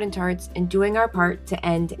the Garden Tarts in doing our part to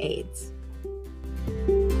end AIDS.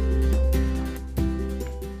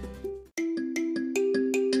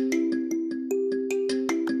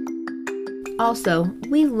 Also,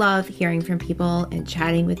 we love hearing from people and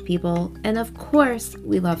chatting with people, and of course,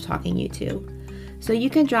 we love talking U2. So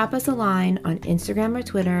you can drop us a line on Instagram or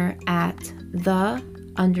Twitter at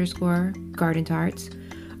 _gardentarts,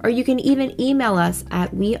 or you can even email us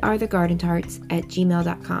at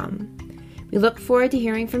wearethegardentarts@gmail.com. We look forward to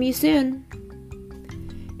hearing from you soon.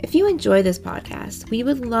 If you enjoy this podcast, we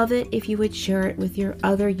would love it if you would share it with your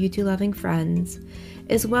other U2-loving friends,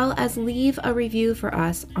 as well as leave a review for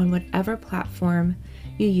us on whatever platform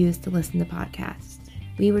you use to listen to podcasts.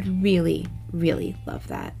 We would really, really love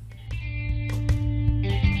that.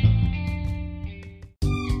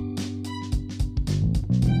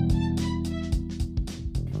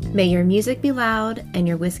 May your music be loud and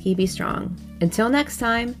your whiskey be strong. Until next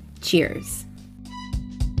time, cheers.